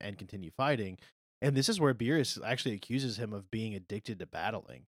earth and continue fighting. And this is where Beerus actually accuses him of being addicted to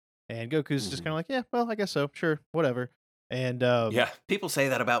battling. And Goku's just kind Mhm. of like, yeah, well, I guess so. Sure, whatever. And Yeah, people say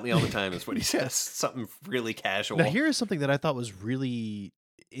that about me all the time is what he yeah. says. Something really Now, casual. here is something that I thought was really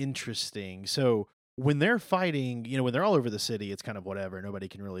interesting. So, when they're fighting, when they're all over the city, it's kind of whatever. Nobody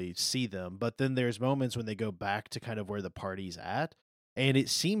can really see them. But then there's moments when they go back to kind of where the party's at. And it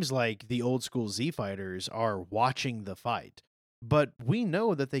seems like the old school Z fighters are watching the fight. But we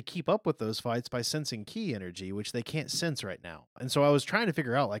know that they keep up with those fights by sensing key energy, which they can't sense right now. And so I was trying to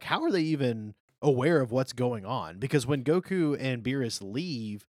figure out, like, how are they even aware of what's going on? Because when Goku and Beerus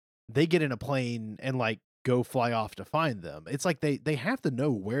leave, they get in a plane and like go fly off to find them. It's like they have to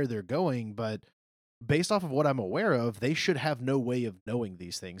know where they're going, but based off of what I'm aware of, they should have no way of knowing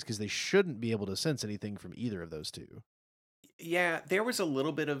these things because they shouldn't be able to sense anything from either of those two. Yeah, there was a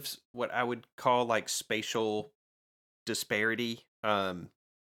little bit of what I would call like spatial disparity,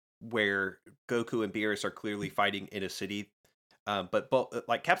 where Goku and Beerus are clearly fighting in a city. But both,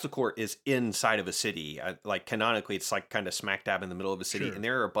 like Capsule Corp is inside of a city. Like canonically, it's like kind of smack dab in the middle of a city, and Sure.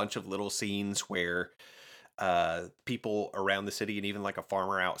 there are a bunch of little scenes where people around the city and even like a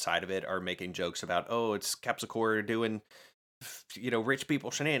farmer outside of it are making jokes about, "Oh, it's Capsule Corp doing rich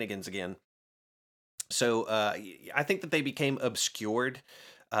people shenanigans again." So I think that they became obscured,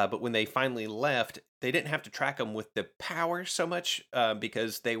 but when they finally left, they didn't have to track them with the power so much,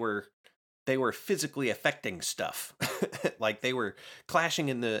 because they were physically affecting stuff. Like they were clashing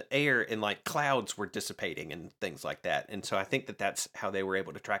in the air, and like clouds were dissipating and things like that. And so I think that that's how they were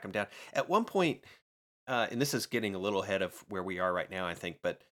able to track them down. At one point, and this is getting a little ahead of where we are right now, I think,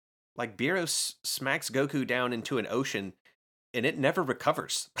 but like Beerus smacks Goku down into an ocean and it never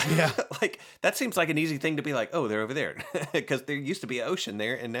recovers. Yeah. Like that seems like an easy thing to be like, "Oh, they're over there," because there used to be an ocean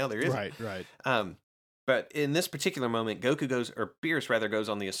there, and now there isn't. Right, right. Um, but in this particular moment, Goku goes, or Beerus rather, goes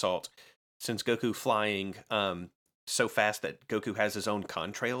on the assault. Since Goku flying so fast that Goku has his own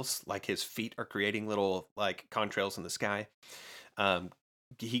contrails, like his feet are creating little like contrails in the sky. Um,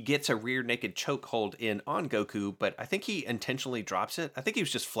 he gets a rear naked chokehold in on Goku, but I think he intentionally drops it. I think he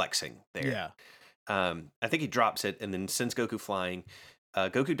was just flexing there. Yeah. I think he drops it and then sends Goku flying.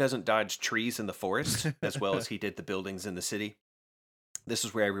 Goku doesn't dodge trees in the forest as well as he did the buildings in the city. This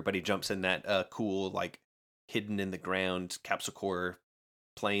is where everybody jumps in that cool, like hidden in the ground capsule core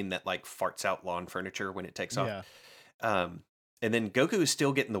plane that like farts out lawn furniture when it takes off. Yeah. Um, and then Goku is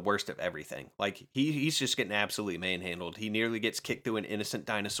still getting the worst of everything. Like he's just getting absolutely manhandled. He nearly gets kicked through an innocent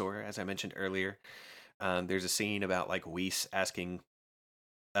dinosaur, as I mentioned earlier. There's a scene about like Whis asking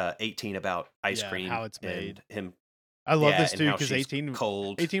 18 about ice Yeah, and how cream it's and made. him, I love yeah, this and too how because she's 18,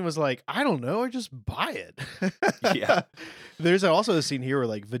 cold. 18 was like, I don't know, I just buy Yeah, it. There's also a scene here where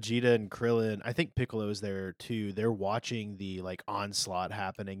like Vegeta and Krillin, I think Piccolo's there too. They're watching the like onslaught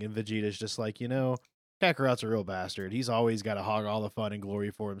happening, and Vegeta's just like, Kakarot's a real bastard. He's always got to hog all the fun and glory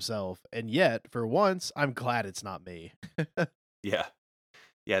for himself. And yet, for once, I'm glad it's not me. yeah,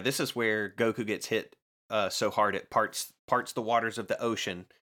 yeah. This is where Goku gets hit so hard it parts the waters of the ocean,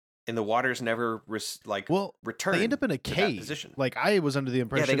 and the waters never Well, they end return up in a to that cave. position. Like I was under the Yeah,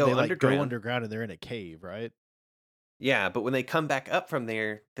 they impression go they like go underground. underground and they're in a cave, right? Yeah, but when they come back up from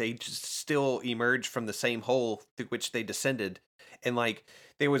there, they just still emerge from the same hole through which they descended. And like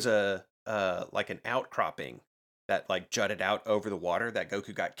there was a like an outcropping that like jutted out over the water that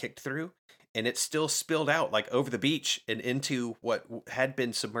Goku got kicked through, and it still spilled out like over the beach and into what had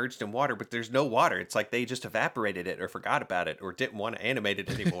been submerged in water, but there's no water. It's like they just evaporated it or forgot about it or didn't want to animate it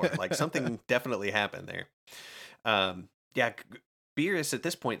anymore. Like something definitely happened there. Yeah, Beerus at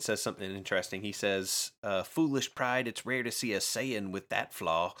this point says something interesting. He says, "Foolish pride. It's rare to see a Saiyan with that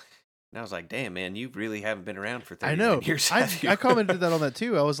flaw." And I was like, "Damn, man, you really haven't been around for I 39 know. years, I have you?" I commented that on that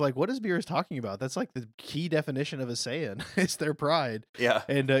too. I was like, "What is Beerus talking about?" That's like the key definition of a Saiyan. It's their pride. Yeah,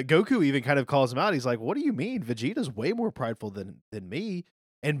 And Goku even kind of calls him out. He's like, "What do you mean? Vegeta's way more prideful than me."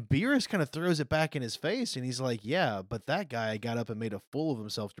 And Beerus kind of throws it back in his face, and he's like, "Yeah, but that guy got up and made a fool of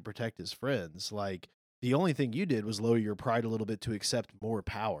himself to protect his friends. Like the only thing you did was lower your pride a little bit to accept more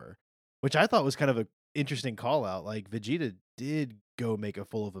power," which I thought was kind of a interesting call out. Like Vegeta did go make a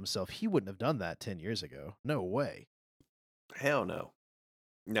fool of himself. He wouldn't have done that 10 years ago. No way. hell no,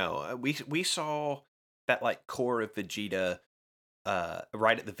 no. We saw that like core of Vegeta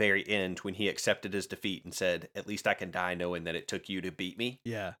right at the very end when he accepted his defeat and said, "At least I can die knowing that it took you to beat me."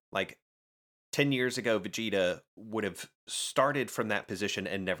 Yeah. Like 10 years ago, Vegeta would have started from that position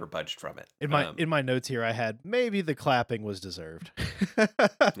and never budged from it. In my notes here, I had maybe the clapping was deserved.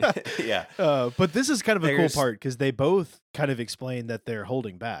 Yeah. But this is kind of a cool There's part because they both kind of explain that they're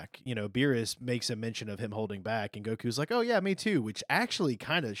holding back. Beerus makes a mention of him holding back, and Goku's like, "Oh yeah, me too," which actually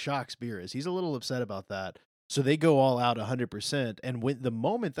kind of shocks Beerus. He's a little upset about that. So they go all out 100%, and when the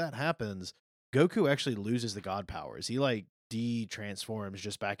moment that happens, Goku actually loses the god powers. He like de-transforms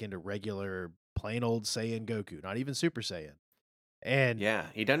just back into regular plain old Saiyan Goku, not even Super Saiyan. And Yeah,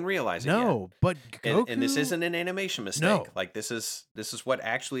 he doesn't realize it yet. no, but And this Goku, isn't an animation mistake. no, Like this is what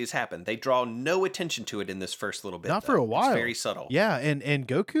actually has happened. They draw no attention to it in this first little bit not for a though. It's very while. subtle. Yeah, and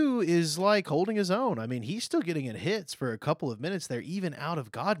Goku is like holding his own. I mean, he's still getting in hits for a couple of minutes there, even out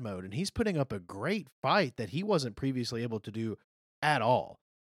of God mode, and he's putting up a great fight that he wasn't previously able to do at all.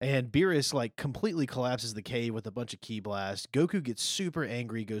 And Beerus like completely collapses the cave with a bunch of ki blasts. Goku gets super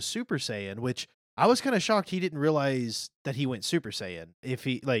angry, goes Super Saiyan, which I was kind of shocked he didn't realize that he went Super Saiyan. If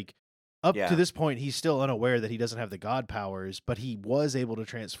he like up to Yeah. this point, he's still unaware that he doesn't have the god powers, but he was able to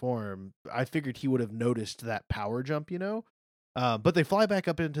transform. I figured he would have noticed that power jump. But they fly back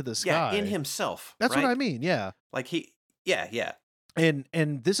up into the Yeah, in sky. himself, That's what I right? mean, yeah. Like he yeah, yeah.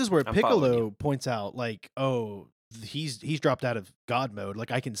 And this is where I'm following you. Piccolo points out, like, oh, he's dropped out of God mode.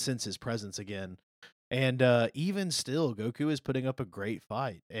 Like I can sense his presence again. And even still, Goku is putting up a great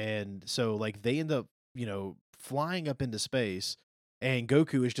fight. And so like they end up, flying up into space. And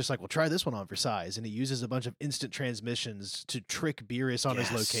Goku is just like, well, try this one on for size. And he uses a bunch of instant transmissions to trick Beerus on his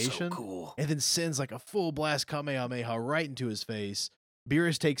Yeah, so location cool. and then sends like a full blast Kamehameha right into his face.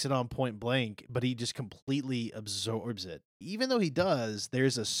 Beerus takes it on point blank, but he just completely absorbs it. Even though he does,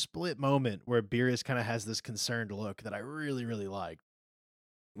 there's a split moment where Beerus kind of has this concerned look that I really, really liked.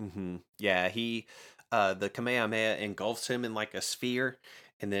 Yeah, he the Kamehameha engulfs him in like a sphere,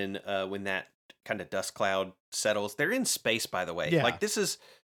 and then when that kind of dust cloud settles, they're in space, by the way. Yeah. Like this is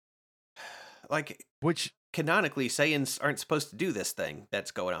like Which, canonically Saiyans aren't supposed to do this thing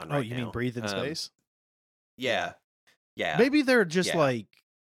that's going on oh, right you mean now. breathe in space? Yeah, yeah, Maybe they're just yeah, like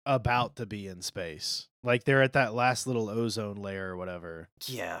about to be in space. Like they're at that last little ozone layer or whatever.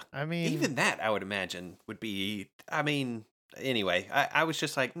 yeah. I mean, Even that, I would imagine, would be. I mean, anyway, I was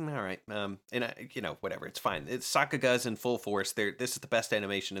just like, all right, and whatever, it's fine. It's Sakuga's in full force. This is the best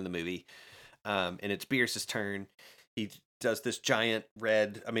animation in the movie, and it's Beerus's turn. He does this giant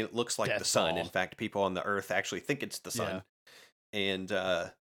red. I mean, it looks like the death sun. In ball. fact, people on the Earth actually think it's the Yeah. sun.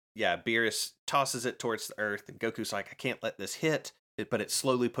 And yeah, Beerus tosses it towards the Earth, and Goku's like, I can't let this hit, but it's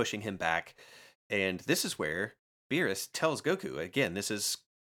slowly pushing him back. And this is where Beerus tells Goku, again, this is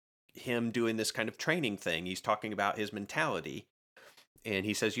him doing this kind of training thing. He's talking about his mentality. And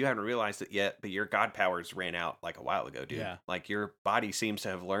he says, you haven't realized it yet, but your god powers ran out like a while ago, dude. Yeah. Like your body seems to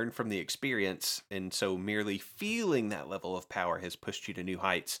have learned from the experience. And so merely feeling that level of power has pushed you to new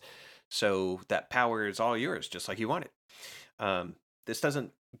heights. So that power is all yours, just like you want it. This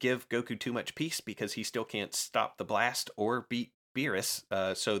doesn't give Goku too much peace because he still can't stop the blast or beat Beerus.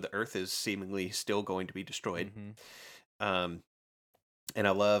 So the Earth is seemingly still going to be destroyed. Um, and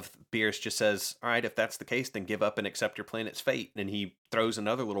I love Beerus just says, all right, if that's the case, then give up and accept your planet's fate. And he throws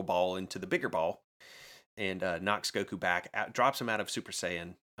another little ball into the bigger ball and knocks Goku back, drops him out of Super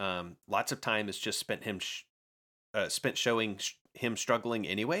Saiyan. Lots of time is just spent showing him struggling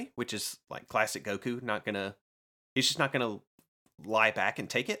anyway, which is like classic Goku. He's just not gonna lie back and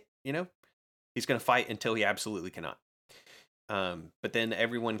take it. He's gonna fight until he absolutely cannot. But then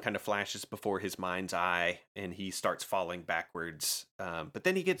everyone kind of flashes before his mind's eye, and he starts falling backwards. But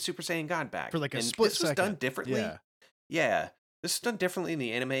then he gets Super Saiyan God back For like a and split this was second. done differently. Yeah. Yeah, this is done differently in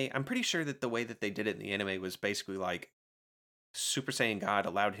the anime. I'm pretty sure that the way that they did it in the anime was basically like Super Saiyan God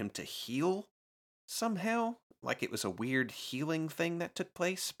allowed him to heal somehow. Like it was a weird healing thing that took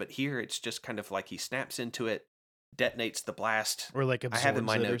place. But here it's just kind of like he snaps into it, detonates the blast. Or like I have in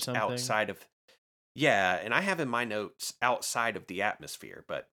my absorbs it or notes something. outside of. Yeah, and I have in my notes outside of the atmosphere,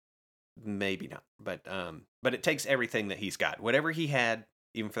 but maybe not. But it takes everything that he's got. Whatever he had,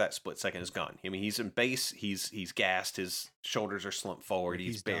 even for that split second, is gone. I mean, he's in base. He's gassed. His shoulders are slumped forward. Like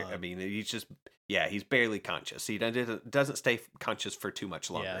he's I done. mean, he's barely conscious. He doesn't stay conscious for too much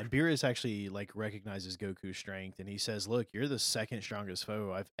longer. Yeah, and Beerus actually like recognizes Goku's strength, and he says, "Look, you're the second strongest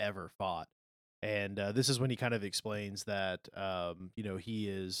foe I've ever fought." And this is when he kind of explains that he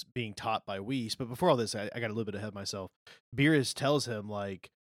is being taught by Whis. But before all this, I got a little bit ahead of myself. Beerus tells him like,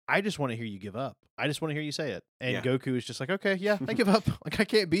 "I just want to hear you give up. I just want to hear you say it." And Yeah. Goku is just like, "Okay, yeah, I give up. Like I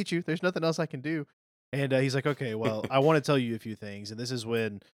can't beat you. There's nothing else I can do." And he's like, "Okay, well, I want to tell you a few things." And this is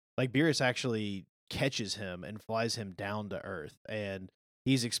when like Beerus actually catches him and flies him down to Earth, and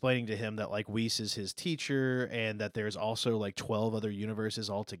he's explaining to him that like Whis is his teacher, and that there's also like 12 other universes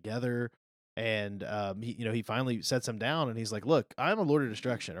altogether. And he finally sets him down, and he's like, "Look, I'm a Lord of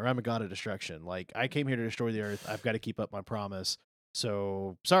Destruction, or I'm a God of Destruction. Like I came here to destroy the Earth. I've got to keep up my promise.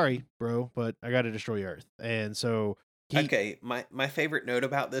 So sorry, bro, but I got to destroy Earth." And so Okay, my favorite note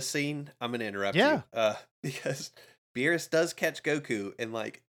about this scene, I'm gonna interrupt Yeah. you, because Beerus does catch Goku and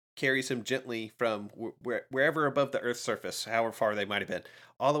like carries him gently from wherever above the Earth's surface, however far they might have been,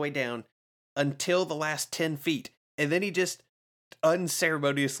 all the way down until the last 10 feet, and then he just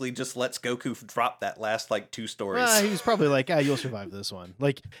unceremoniously just lets Goku drop that last like 2 stories. He was probably like, you'll survive this one.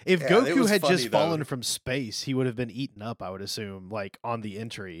 Like, if Yeah, it Goku was had funny, just fallen though. from space, he would have been eaten up, I would assume, like on the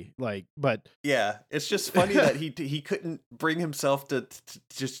entry. Like, but Yeah, it's just funny that he couldn't bring himself to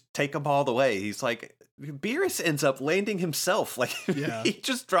just take them all the way. He's like, Beerus ends up landing himself. Like Yeah. he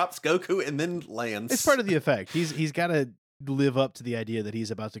just drops Goku and then lands. it's part of the effect. He's got to live up to the idea that he's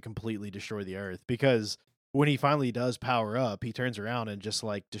about to completely destroy the Earth, because when he finally does power up, he turns around and just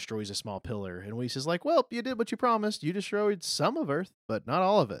like destroys a small pillar. And Whis is like, "Well, you did what you promised. You destroyed some of Earth, but not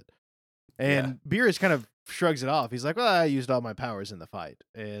all of it." And Beerus kind of shrugs it off. He's like, "Well, I used all my powers in the fight."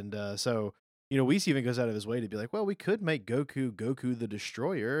 And so Whis even goes out of his way to be like, "Well, we could make Goku the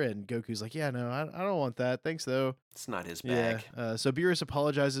Destroyer." And Goku's like, "Yeah, no, I don't want that. Thanks, though." It's not his bag. Yeah. So Beerus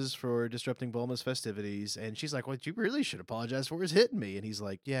apologizes for disrupting Bulma's festivities, and she's like, "What you really should apologize for is hitting me." And he's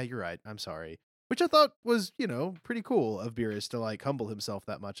like, "Yeah, you're right. I'm sorry." Which I thought was, pretty cool of Beerus to like humble himself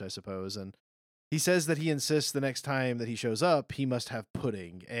that much, I suppose. And he says that he insists the next time that he shows up, he must have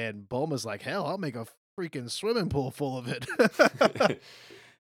pudding. And Bulma's like, "Hell, I'll make a freaking swimming pool full of it."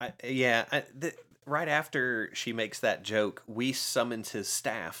 Right after she makes that joke, Whis summons his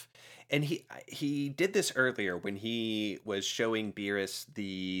staff, and he did this earlier when he was showing Beerus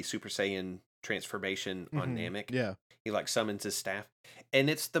the Super Saiyan transformation on Namek. Yeah. He like summons his staff, and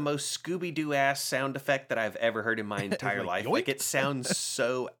it's the most Scooby Doo ass sound effect that I've ever heard in my entire life. Like yoink. it sounds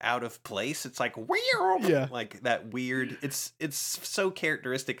so out of place. It's like weird, Yeah. like that weird. It's so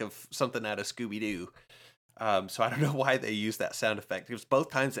characteristic of something out of Scooby Doo. So I don't know why they use that sound effect. Because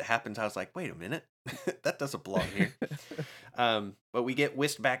both times it happens, I was like, wait a minute, that doesn't belong here. But we get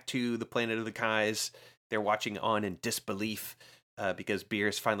whisked back to the planet of the Kais. They're watching on in disbelief because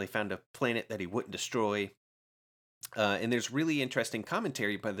Beerus finally found a planet that he wouldn't destroy. And there's really interesting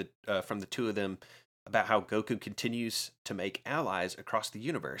commentary from the two of them about how Goku continues to make allies across the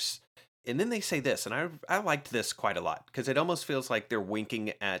universe. And then they say this, and I liked this quite a lot because it almost feels like they're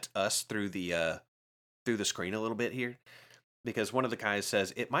winking at us through the screen a little bit here. because one of the guys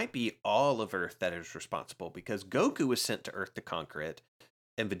says it might be all of Earth that is responsible because Goku was sent to Earth to conquer it,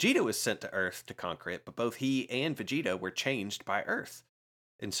 and Vegeta was sent to Earth to conquer it, but both he and Vegeta were changed by Earth.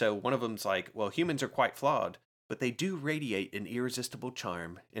 And so one of them's like, well, humans are quite flawed, but they do radiate an irresistible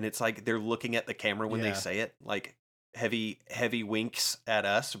charm. And it's like they're looking at the camera when they Yeah. say it, like heavy winks at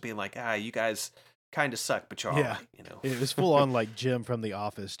us, being like, you guys kind of suck, but you're all Yeah. right, you know? It was full on like Jim from The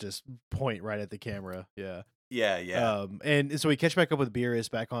Office, just point right at the camera. Yeah. Yeah, yeah. And so we catch back up with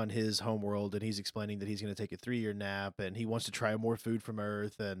Beerus back on his homeworld, and he's explaining that he's going to take a 3-year nap, and he wants to try more food from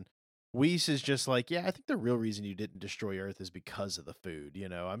Earth. And Whis is just like, yeah, I think the real reason you didn't destroy Earth is because of the food.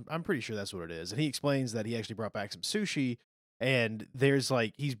 I'm pretty sure that's what it is. And he explains that he actually brought back some sushi, and there's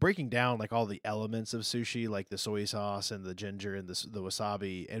like he's breaking down like all the elements of sushi, like the soy sauce and the ginger and the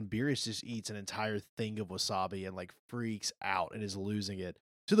wasabi. And Beerus just eats an entire thing of wasabi and like freaks out and is losing it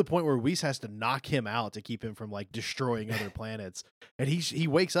to the point where Whis has to knock him out to keep him from like destroying other planets. And he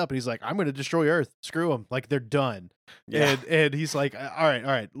wakes up and he's like, I'm going to destroy Earth. Screw them. Like they're done. Yeah. And he's like, all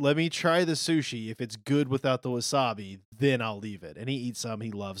right. Let me try the sushi. If it's good without the wasabi, then I'll leave it. And he eats some.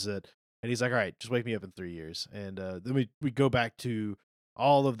 He loves it. And he's like, all right, just wake me up in 3 years. And then we go back to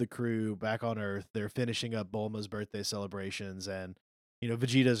all of the crew back on Earth. They're finishing up Bulma's birthday celebrations. And,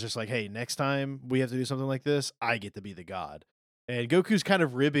 Vegeta's just like, hey, next time we have to do something like this, I get to be the god. And Goku's kind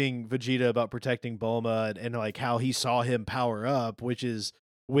of ribbing Vegeta about protecting Bulma and like how he saw him power up, which is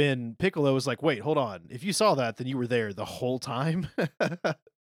when Piccolo was like, wait, hold on. If you saw that, then you were there the whole time.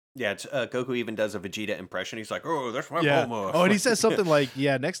 Yeah, Goku even does a Vegeta impression. He's like, "Oh, that's my Yeah. Bulma." Oh, and he says something like,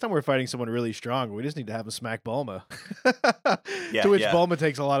 yeah, next time we're fighting someone really strong, we just need to have him smack Bulma. Yeah, To which yeah. Bulma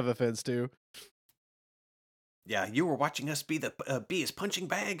takes a lot of offense to. Yeah, you were watching us be his punching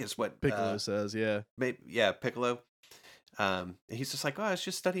bag, is what. Piccolo says, yeah. Yeah, Piccolo. He's just like, oh, I was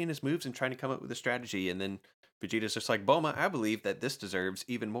just studying his moves and trying to come up with a strategy, and then Vegeta's just like, Bulma, I believe that this deserves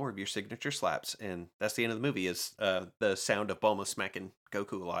even more of your signature slaps, and that's the end of the movie. Is the sound of Bulma smacking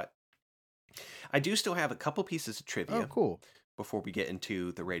Goku a lot. I do still have a couple pieces of Oh, trivia cool. before we get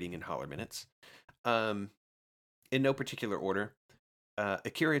into the rating and holler minutes. Um, in no particular order,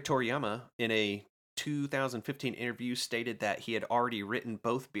 Akira Toriyama, in a 2015 interview, stated that he had already written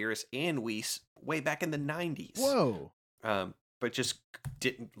both Beerus and Whis way back in the 90s. Whoa. But just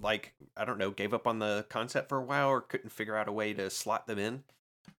didn't I don't know, gave up on the concept for a while or couldn't figure out a way to slot them in.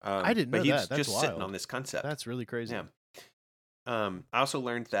 I didn't know but he's that. That's just sitting wild. on this concept. That's really crazy. Yeah. I also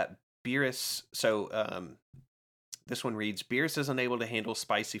learned that Beerus. So this one reads: Beerus is unable to handle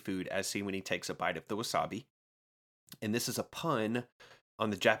spicy food, as seen when he takes a bite of the wasabi, and this is a pun on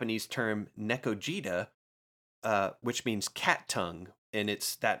the Japanese term nekojita, which means cat tongue, and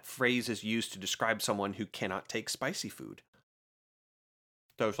it's that phrase is used to describe someone who cannot take spicy food.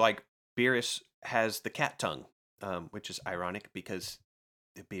 So it's like Beerus has the cat tongue, which is ironic because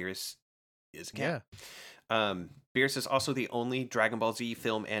Beerus is a cat. Yeah. Beerus is also the only Dragon Ball Z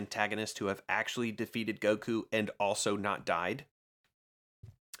film antagonist to have actually defeated Goku and also not died.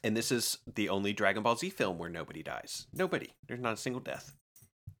 And this is the only Dragon Ball Z film where nobody dies. Nobody. There's not a single death.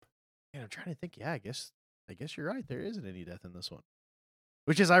 Yeah, I'm trying to think. Yeah, I guess you're right. There isn't any death in this one.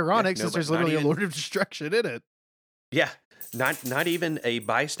 Which is ironic since there's literally a Lord of Destruction in it. Yeah. Not even a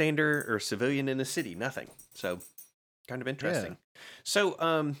bystander or civilian in the city. Nothing. So kind of interesting. Yeah.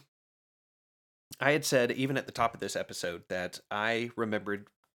 So I had said even at the top of this episode that I remembered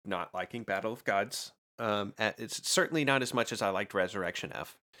not liking Battle of Gods. It's certainly not as much as I liked Resurrection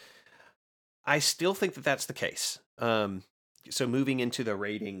F. I still think that that's the case. So moving into the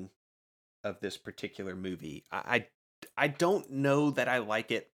rating of this particular movie, I don't know that I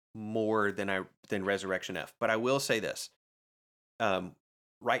like it more than Resurrection F, but I will say this.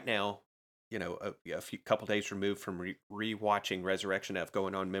 Right now, a couple days removed from rewatching Resurrection F,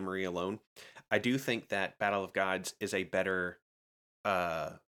 going on memory alone, I do think that Battle of Gods is a better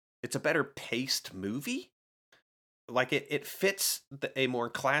it's a better paced movie. Like it fits a more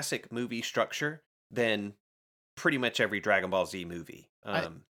classic movie structure than pretty much every Dragon Ball Z movie.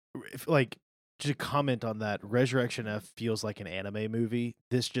 To comment on that, Resurrection F feels like an anime movie.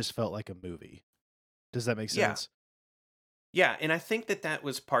 This just felt like a movie. Does that make sense? Yeah, and I think that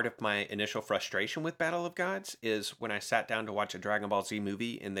was part of my initial frustration with Battle of Gods is when I sat down to watch a Dragon Ball Z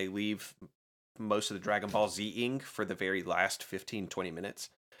movie and they leave most of the Dragon Ball Z ink for the very last 15, 20 minutes.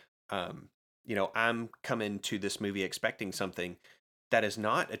 I'm coming to this movie expecting something that is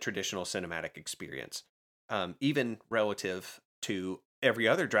not a traditional cinematic experience, even relative to every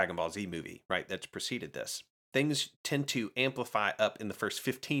other Dragon Ball Z movie, right, that's preceded this. Things tend to amplify up in the first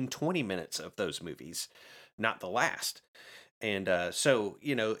 15, 20 minutes of those movies, not the last. And so,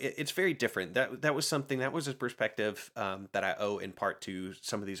 it's very different. That was something, that was a perspective that I owe in part to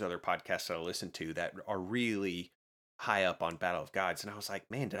some of these other podcasts that I listen to that are really high up on Battle of Gods. And I was like,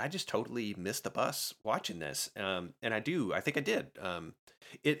 man, did I just totally miss the bus watching this? And I think I did.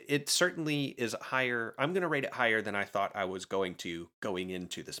 It certainly is higher. I'm going to rate it higher than I thought I was going to going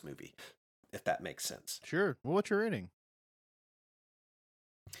into this movie, if that makes sense. Sure. Well, what's your rating?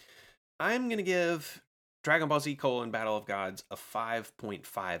 I'm going to give Dragon Ball Z: Battle of Gods a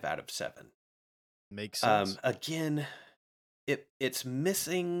 5.5 out of 7. Makes sense. Again, it's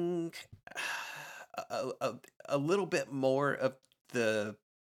missing a, a, a little bit more of the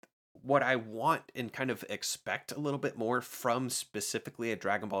what I want and kind of expect a little bit more from specifically a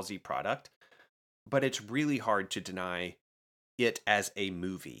Dragon Ball Z product, but it's really hard to deny it as a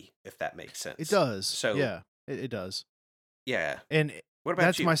movie, if that makes It sense. does. So, Yeah, it does. yeah. And What about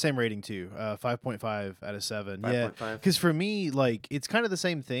that's you? my same rating too. 5.5 out of 7. Yeah. 5.5? Cuz for me, like, it's kind of the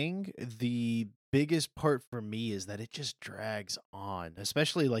same thing. The biggest part for me is that it just drags on,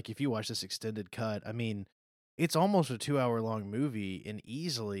 especially like if you watch this extended cut. I mean, it's almost a 2-hour long movie, and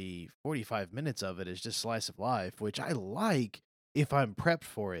easily 45 minutes of it is just slice of life, which I like if I'm prepped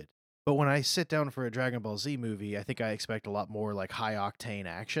for it. But when I sit down for a Dragon Ball Z movie, I think I expect a lot more like high octane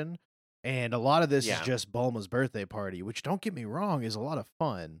action. And a lot of this is Yeah. just Bulma's birthday party, which, don't get me wrong, is a lot of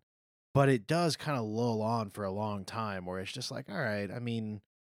fun, but it does kind of lull on for a long time where it's just like, all right, I mean,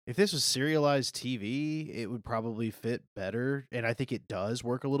 if this was serialized TV, it would probably fit better. And I think it does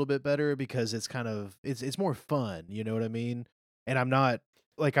work a little bit better because it's more fun, you know what I mean? And I'm not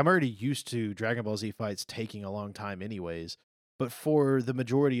like, I'm already used to Dragon Ball Z fights taking a long time anyways. But for the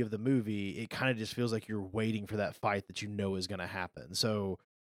majority of the movie, it kind of just feels like you're waiting for that fight that you know is going to happen. So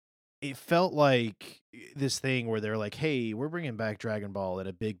it felt like this thing where they're like, "Hey, we're bringing back Dragon Ball in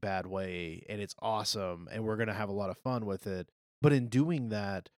a big bad way, and it's awesome, and we're gonna have a lot of fun with it." But in doing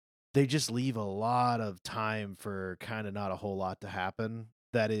that, they just leave a lot of time for kind of not a whole lot to happen.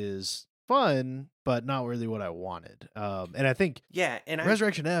 That is fun, but not really what I wanted. And I think Yeah, and I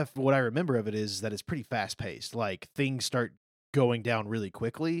Resurrection F, what I remember of it is that it's pretty fast paced. Like, things start going down really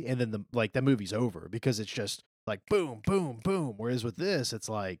quickly, and then that movie's over because it's just like boom, boom, boom. Whereas with this, it's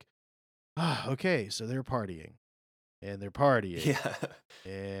like, ah, okay, so they're partying and they're partying yeah.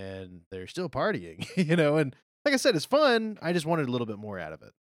 and they're still partying, you know? And like I said, it's fun. I just wanted a little bit more out of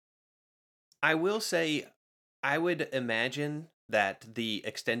it. I will say, I would imagine that the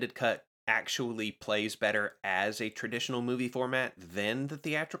extended cut actually plays better as a traditional movie format than the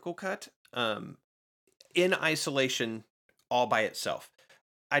theatrical cut. In isolation, all by itself.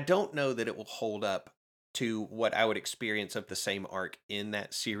 I don't know that it will hold up to what I would experience of the same arc in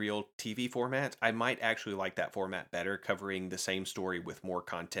that serial TV format. I might actually like that format better, covering the same story with more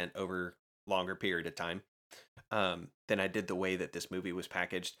content over longer period of time than I did the way that this movie was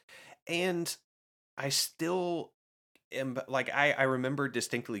packaged. And I still am like I remember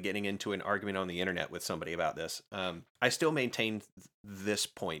distinctly getting into an argument on the internet with somebody about this. I still maintain this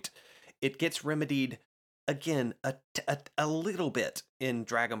point. It gets remedied again a little bit in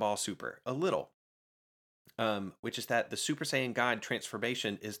Dragon Ball Super, a little, which is that the Super Saiyan God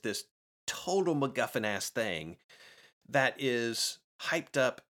transformation is this total MacGuffin ass thing that is hyped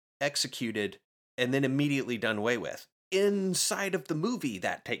up, executed, and then immediately done away with. Inside of the movie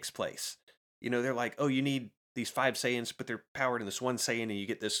that takes place. They're like, oh, you need these 5 Saiyans, but they're powered in this one Saiyan, and you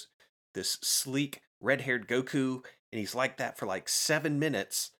get this sleek, red-haired Goku, and he's like that for like 7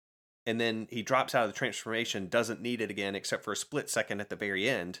 minutes, and then he drops out of the transformation, doesn't need it again except for a split second at the very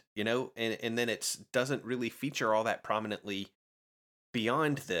end, and then it doesn't really feature all that prominently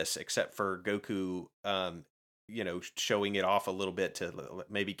beyond this, except for Goku, showing it off a little bit to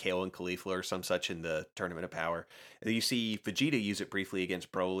maybe Kale and Caulifla or some such in the Tournament of Power. You see Vegeta use it briefly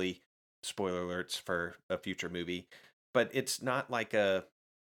against Broly. Spoiler alerts for a future movie, but it's not like it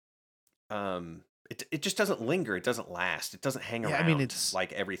just doesn't linger. It doesn't last. It doesn't hang Yeah, I mean, around it's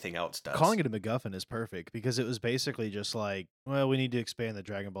like everything else does. calling it a MacGuffin is perfect because it was basically just like, well, we need to expand the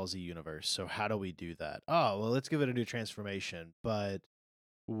Dragon Ball Z universe. So how do we do that? Oh, well, let's give it a new transformation. But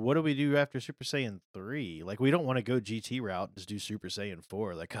what do we do after Super Saiyan 3? Like, we don't want to go GT route and just do Super Saiyan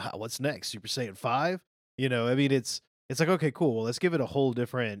 4. Like, what's next? Super Saiyan 5? I mean, it's like, okay, cool. Well, let's give it a whole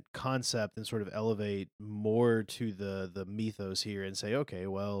different concept and sort of elevate more to the mythos here and say, okay,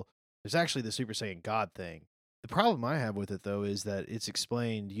 well, there's actually the Super Saiyan God thing. The problem I have with it though is that it's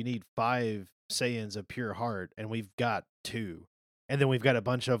explained you need 5 Saiyans of pure heart, and we've got two. And then we've got a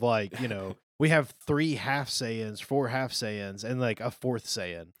bunch of like, we have 3 half Saiyans, 4 half Saiyans, and like a fourth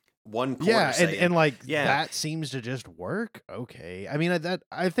Saiyan. one quarter Yeah, Saiyan. and, like, Yeah, that seems to just work? Okay. I mean,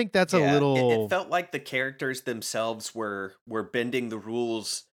 I think that's a yeah. It little felt like the characters themselves were bending the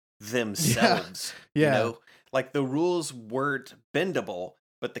rules yeah. themselves. You Yeah. know, like the rules weren't bendable,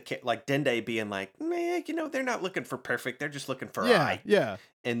 but like Dende being like, man, they're not looking for perfect. They're just looking for Yeah, I. yeah.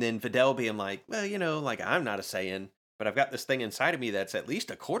 And then Videl being like, well, like I'm not a Saiyan, but I've got this thing inside of me that's at least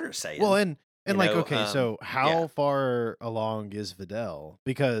a quarter Well, Saiyan. and, like, okay, so Yeah, how far along is Videl?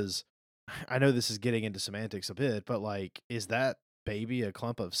 Because I know this is getting into semantics a bit, but, like, is that baby a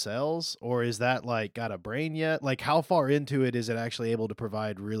clump of cells, or is that, like, got a brain yet? Like, how far into it is it actually able to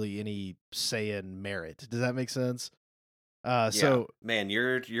provide really any Saiyan merit? Does that make sense? yeah. So Man,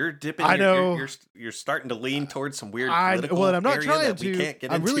 you're dipping I your you're know you're you're starting to lean towards some weird well, and political I'm not area trying that we to. can't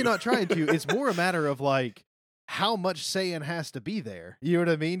get I'm really into. not trying to. It's more a matter of like how much Saiyan has to be there. You know what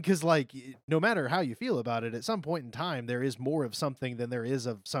I mean? Because like no matter how you feel about it, at some point in time there is more of something than there is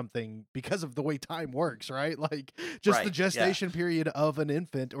of something because of the way time works, right? Like just the Right. Yeah. gestation period of an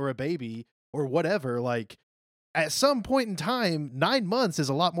infant or a baby or whatever. Like at some point in time, 9 months is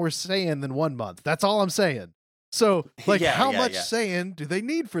a lot more Saiyan than 1 month. That's all I'm saying. So, like, Yeah, how yeah, much yeah. Saiyan do they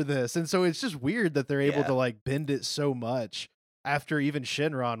need for this? And so it's just weird that they're able to Yeah. like bend it so much after even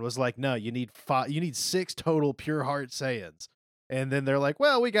Shenron was like, no, you need 6 total pure heart Saiyans. And then they're like,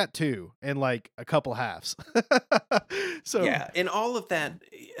 well, we got 2 and like a couple halves. So Yeah. And all of that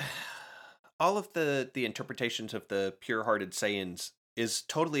all of the interpretations of the pure-hearted Saiyans is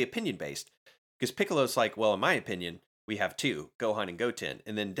totally opinion based. Because Piccolo's like, well, in my opinion, we have 2, Gohan and Goten.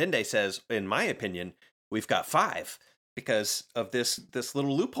 And then Dende says, in my opinion, we've got 5 because of this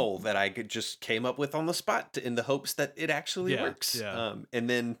little loophole that just came up with on the spot in the hopes that it actually yeah, works. yeah. And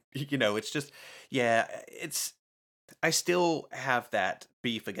then it's just yeah, it's I still have that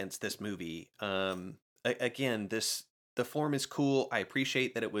beef against this movie. Again, the form is cool. I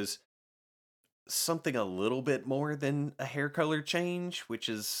appreciate that it was something a little bit more than a hair color change, which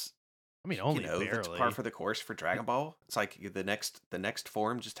is I mean, only that's par barely. for the course for Dragon Ball. It's like the next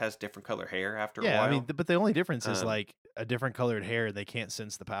form just has different color hair after a Yeah, I mean, while. but the only difference is Um, like a different colored hair and they can't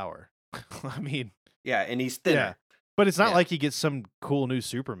sense the power. I mean, yeah, and he's yeah. thinner. But it's not Yeah, like he gets some cool new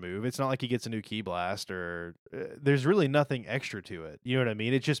super move. It's not like he gets a new key blast or there's really nothing extra to it. You know what I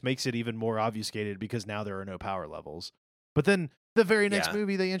mean? It just makes it even more obfuscated because now there are no power levels. But then the very next yeah,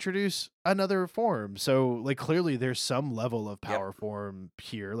 movie they introduce another form. So like clearly there's some level of yep, power form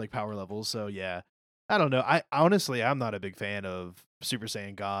here, like power levels. So yeah. I don't know. I honestly I'm not a big fan of Super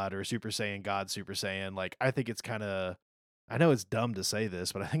Saiyan God or Super Saiyan God Super Saiyan. Like I think it's kind of I know it's dumb to say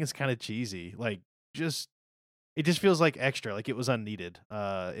this, but I think it's kind of cheesy. Like just it just feels like extra, like it was unneeded,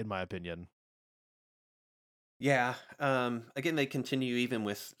 in my opinion. yeah. Again, they continue even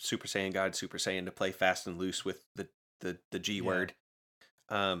with Super Saiyan God, Super Saiyan to play fast and loose with the G Yeah. word.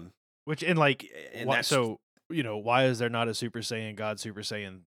 Um, Which and like and what that's so, why is there not a Super Saiyan God Super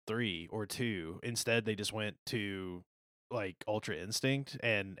Saiyan 3 or 2? Instead, they just went to like Ultra Instinct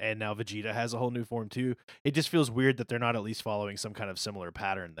and now Vegeta has a whole new form too. It just feels weird that they're not at least following some kind of similar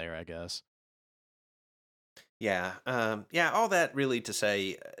pattern there, I guess. Yeah, yeah, all that really to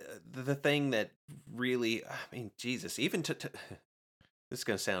say, the thing that really, I mean, Jesus, even this is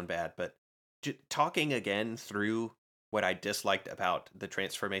gonna sound bad, but talking again through what I disliked about the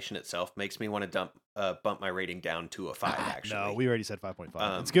transformation itself makes me want to bump my rating down to a 5, No, actually. we already said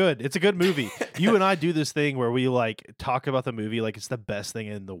 5.5. It's Um, good. It's a good movie. You and I do this thing where we like talk about the movie like it's the best thing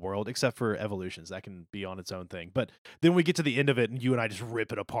in the world, except for Evolutions. That can be on its own thing. But then we get to the end of it and you and I just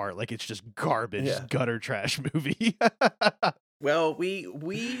rip it apart like it's just garbage, yeah. just gutter trash movie. Well,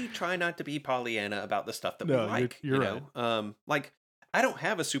 we try not to be Pollyanna about the stuff that we No, you're like, you're right. like I don't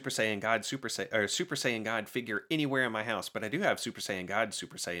have a Super Saiyan God Super Saiyan God figure anywhere in my house, but I do have Super Saiyan God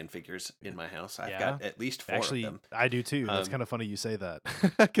Super Saiyan figures in my house. I've Yeah. got at least 4 of Actually, them. I do too. That's Um, kind of funny you say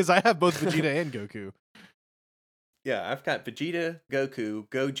that. Cuz I have both Vegeta and Goku. yeah, I've got Vegeta, Goku,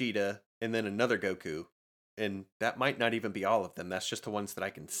 Gogeta, and then another Goku. And that might not even be all of them. That's just the ones that I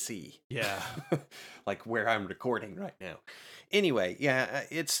can see. Yeah. Like where I'm recording right now. Anyway, yeah,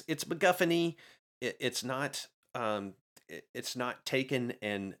 it's MacGuffin-y. It's not it's not taken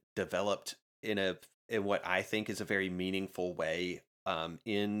and developed in what I think is a very meaningful way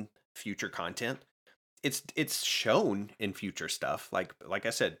in future content. It's shown in future stuff. Like I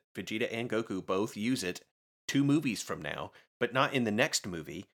said, Vegeta and Goku both use it 2 movies from now, but not in the next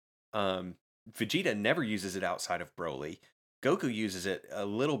movie. Um, Vegeta never uses it outside of Broly. Goku uses it a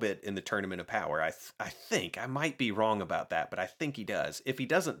little bit in the Tournament of Power. I think I might be wrong about that, but I think he does. If he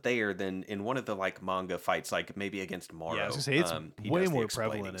doesn't there, then in one of the like manga fights, like maybe against Yeah, I was gonna Moro, say it's he way does the more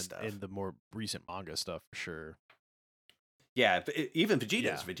prevalent explaining stuff. in the more recent manga stuff for sure. Yeah, even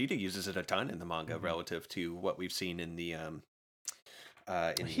Yeah. Vegeta uses it a ton in the manga Mhm. relative to what we've seen in the He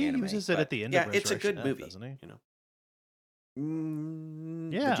anime. uses it at But the end of yeah, it's a Resurrection good F, movie. doesn't he? You know,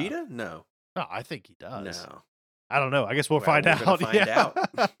 Yeah. Vegeta? No, No, I think he does. no. I don't know. I guess we'll Well, find we're gonna out. find Yeah.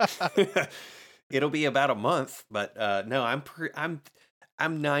 out. It'll be about a month, but no, I'm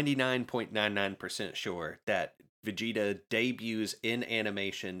 99.99% sure that Vegeta debuts in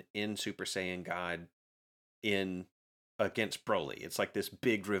animation in Super Saiyan God in against Broly. It's like this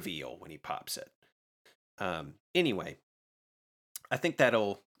big reveal when he pops it. Anyway, I think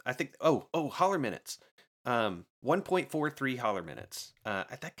holler minutes. 1.43 holler minutes.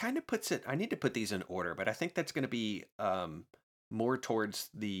 That kind of puts it I need to put these in order, but I think that's going to be more towards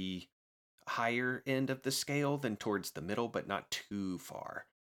the higher end of the scale than towards the middle, but not too far.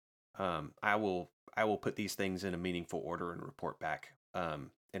 I will put these things in a meaningful order and report back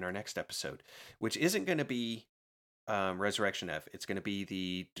in our next episode, which isn't going to be Resurrection F. It's going to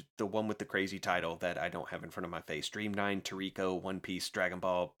be the one with the crazy title that I don't have in front of my face. Dream 9, Toriko, One Piece, Dragon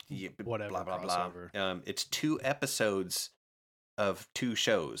Ball, blah Whatever blah blah. crossover. It's 2 episodes of 2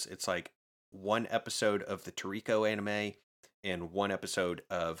 shows. It's like 1 episode of the Toriko anime and 1 episode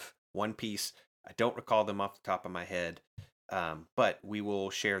of One Piece. I don't recall them off the top of my head, but we will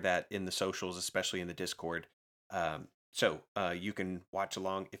share that in the socials, especially in the Discord. So you can watch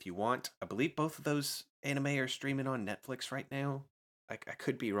along if you want. I believe both of those anime are streaming on Netflix right now. I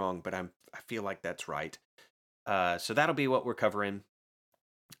could be wrong, but I feel like that's right. So that'll be what we're covering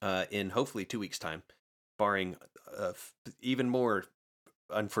in hopefully 2 weeks' time, barring even more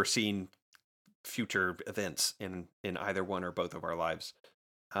unforeseen future events in either one or both of our lives.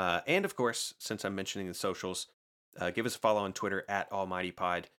 And of course, since I'm mentioning the socials, give us a follow on Twitter at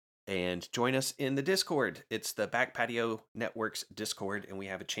AlmightyPod and join us in the Discord. It's the Back Patio Network's Discord, and we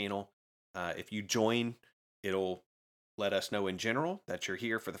have a channel. If you join, it'll let us know in general that you're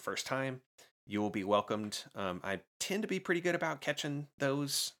here for the first time. You will be welcomed. I tend to be pretty good about catching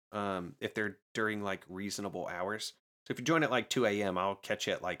those if they're during like reasonable hours. So if you join at like 2 a.m., I'll catch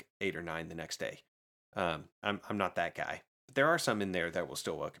you at like 8 or 9 the next day. I'm not that guy. But there are some in there that will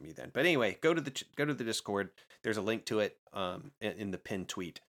still welcome you then. But anyway, go to the Discord. There's a link to it in the pinned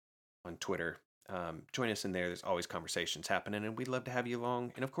tweet on Twitter. Join us in there. There's always conversations happening, and we'd love to have you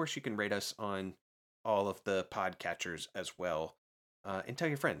along. And of course, you can rate us on all of the podcatchers as well, and tell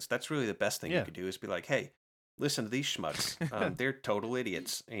your friends. That's really the best thing you Yeah. could do is be like, hey, listen to these schmucks. They're total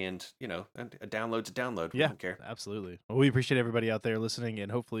idiots, and a download's a download. We Yeah, don't care. absolutely. Well, we appreciate everybody out there listening,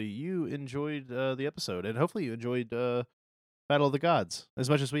 and hopefully you enjoyed the episode, and hopefully you enjoyed Battle of the Gods as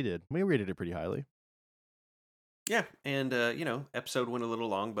much as we did. We rated it pretty highly. Yeah, and episode went a little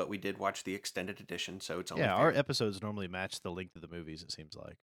long, but we did watch the extended edition, so it's only Yeah, fair. our episodes normally match the length of the movies, it seems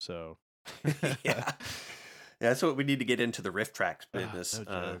like. So Yeah, that's what we need to get into the riff tracks no business,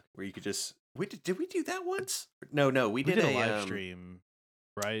 joke. where you could just did we do that once? No, we We did did a a live stream,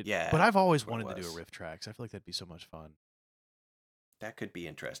 right? yeah, But I've always that's what it wanted to do a was. riff tracks. I feel like that'd be so much fun. That could be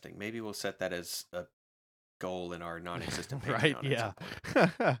interesting. Maybe we'll set that as a goal in our non-existent Right? Patreon Yeah.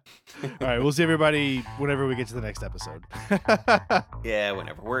 at some All right, we'll see everybody whenever we get to the next episode. point. Yeah,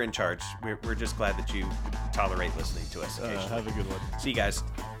 whenever we're in charge, we're just glad that you tolerate listening to us occasionally. Have a good one. See you guys.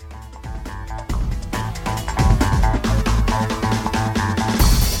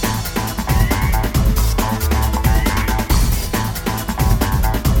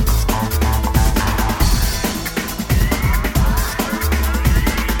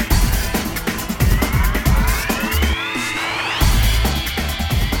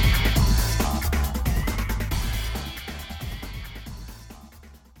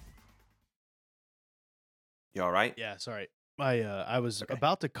 You all right? Yeah, sorry. I was Okay.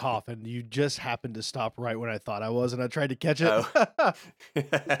 about to cough, and you just happened to stop right when I thought I was, and I tried to catch it. Oh.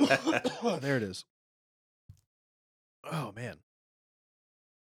 There it is. Oh man.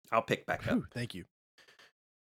 I'll pick back up. Thank you.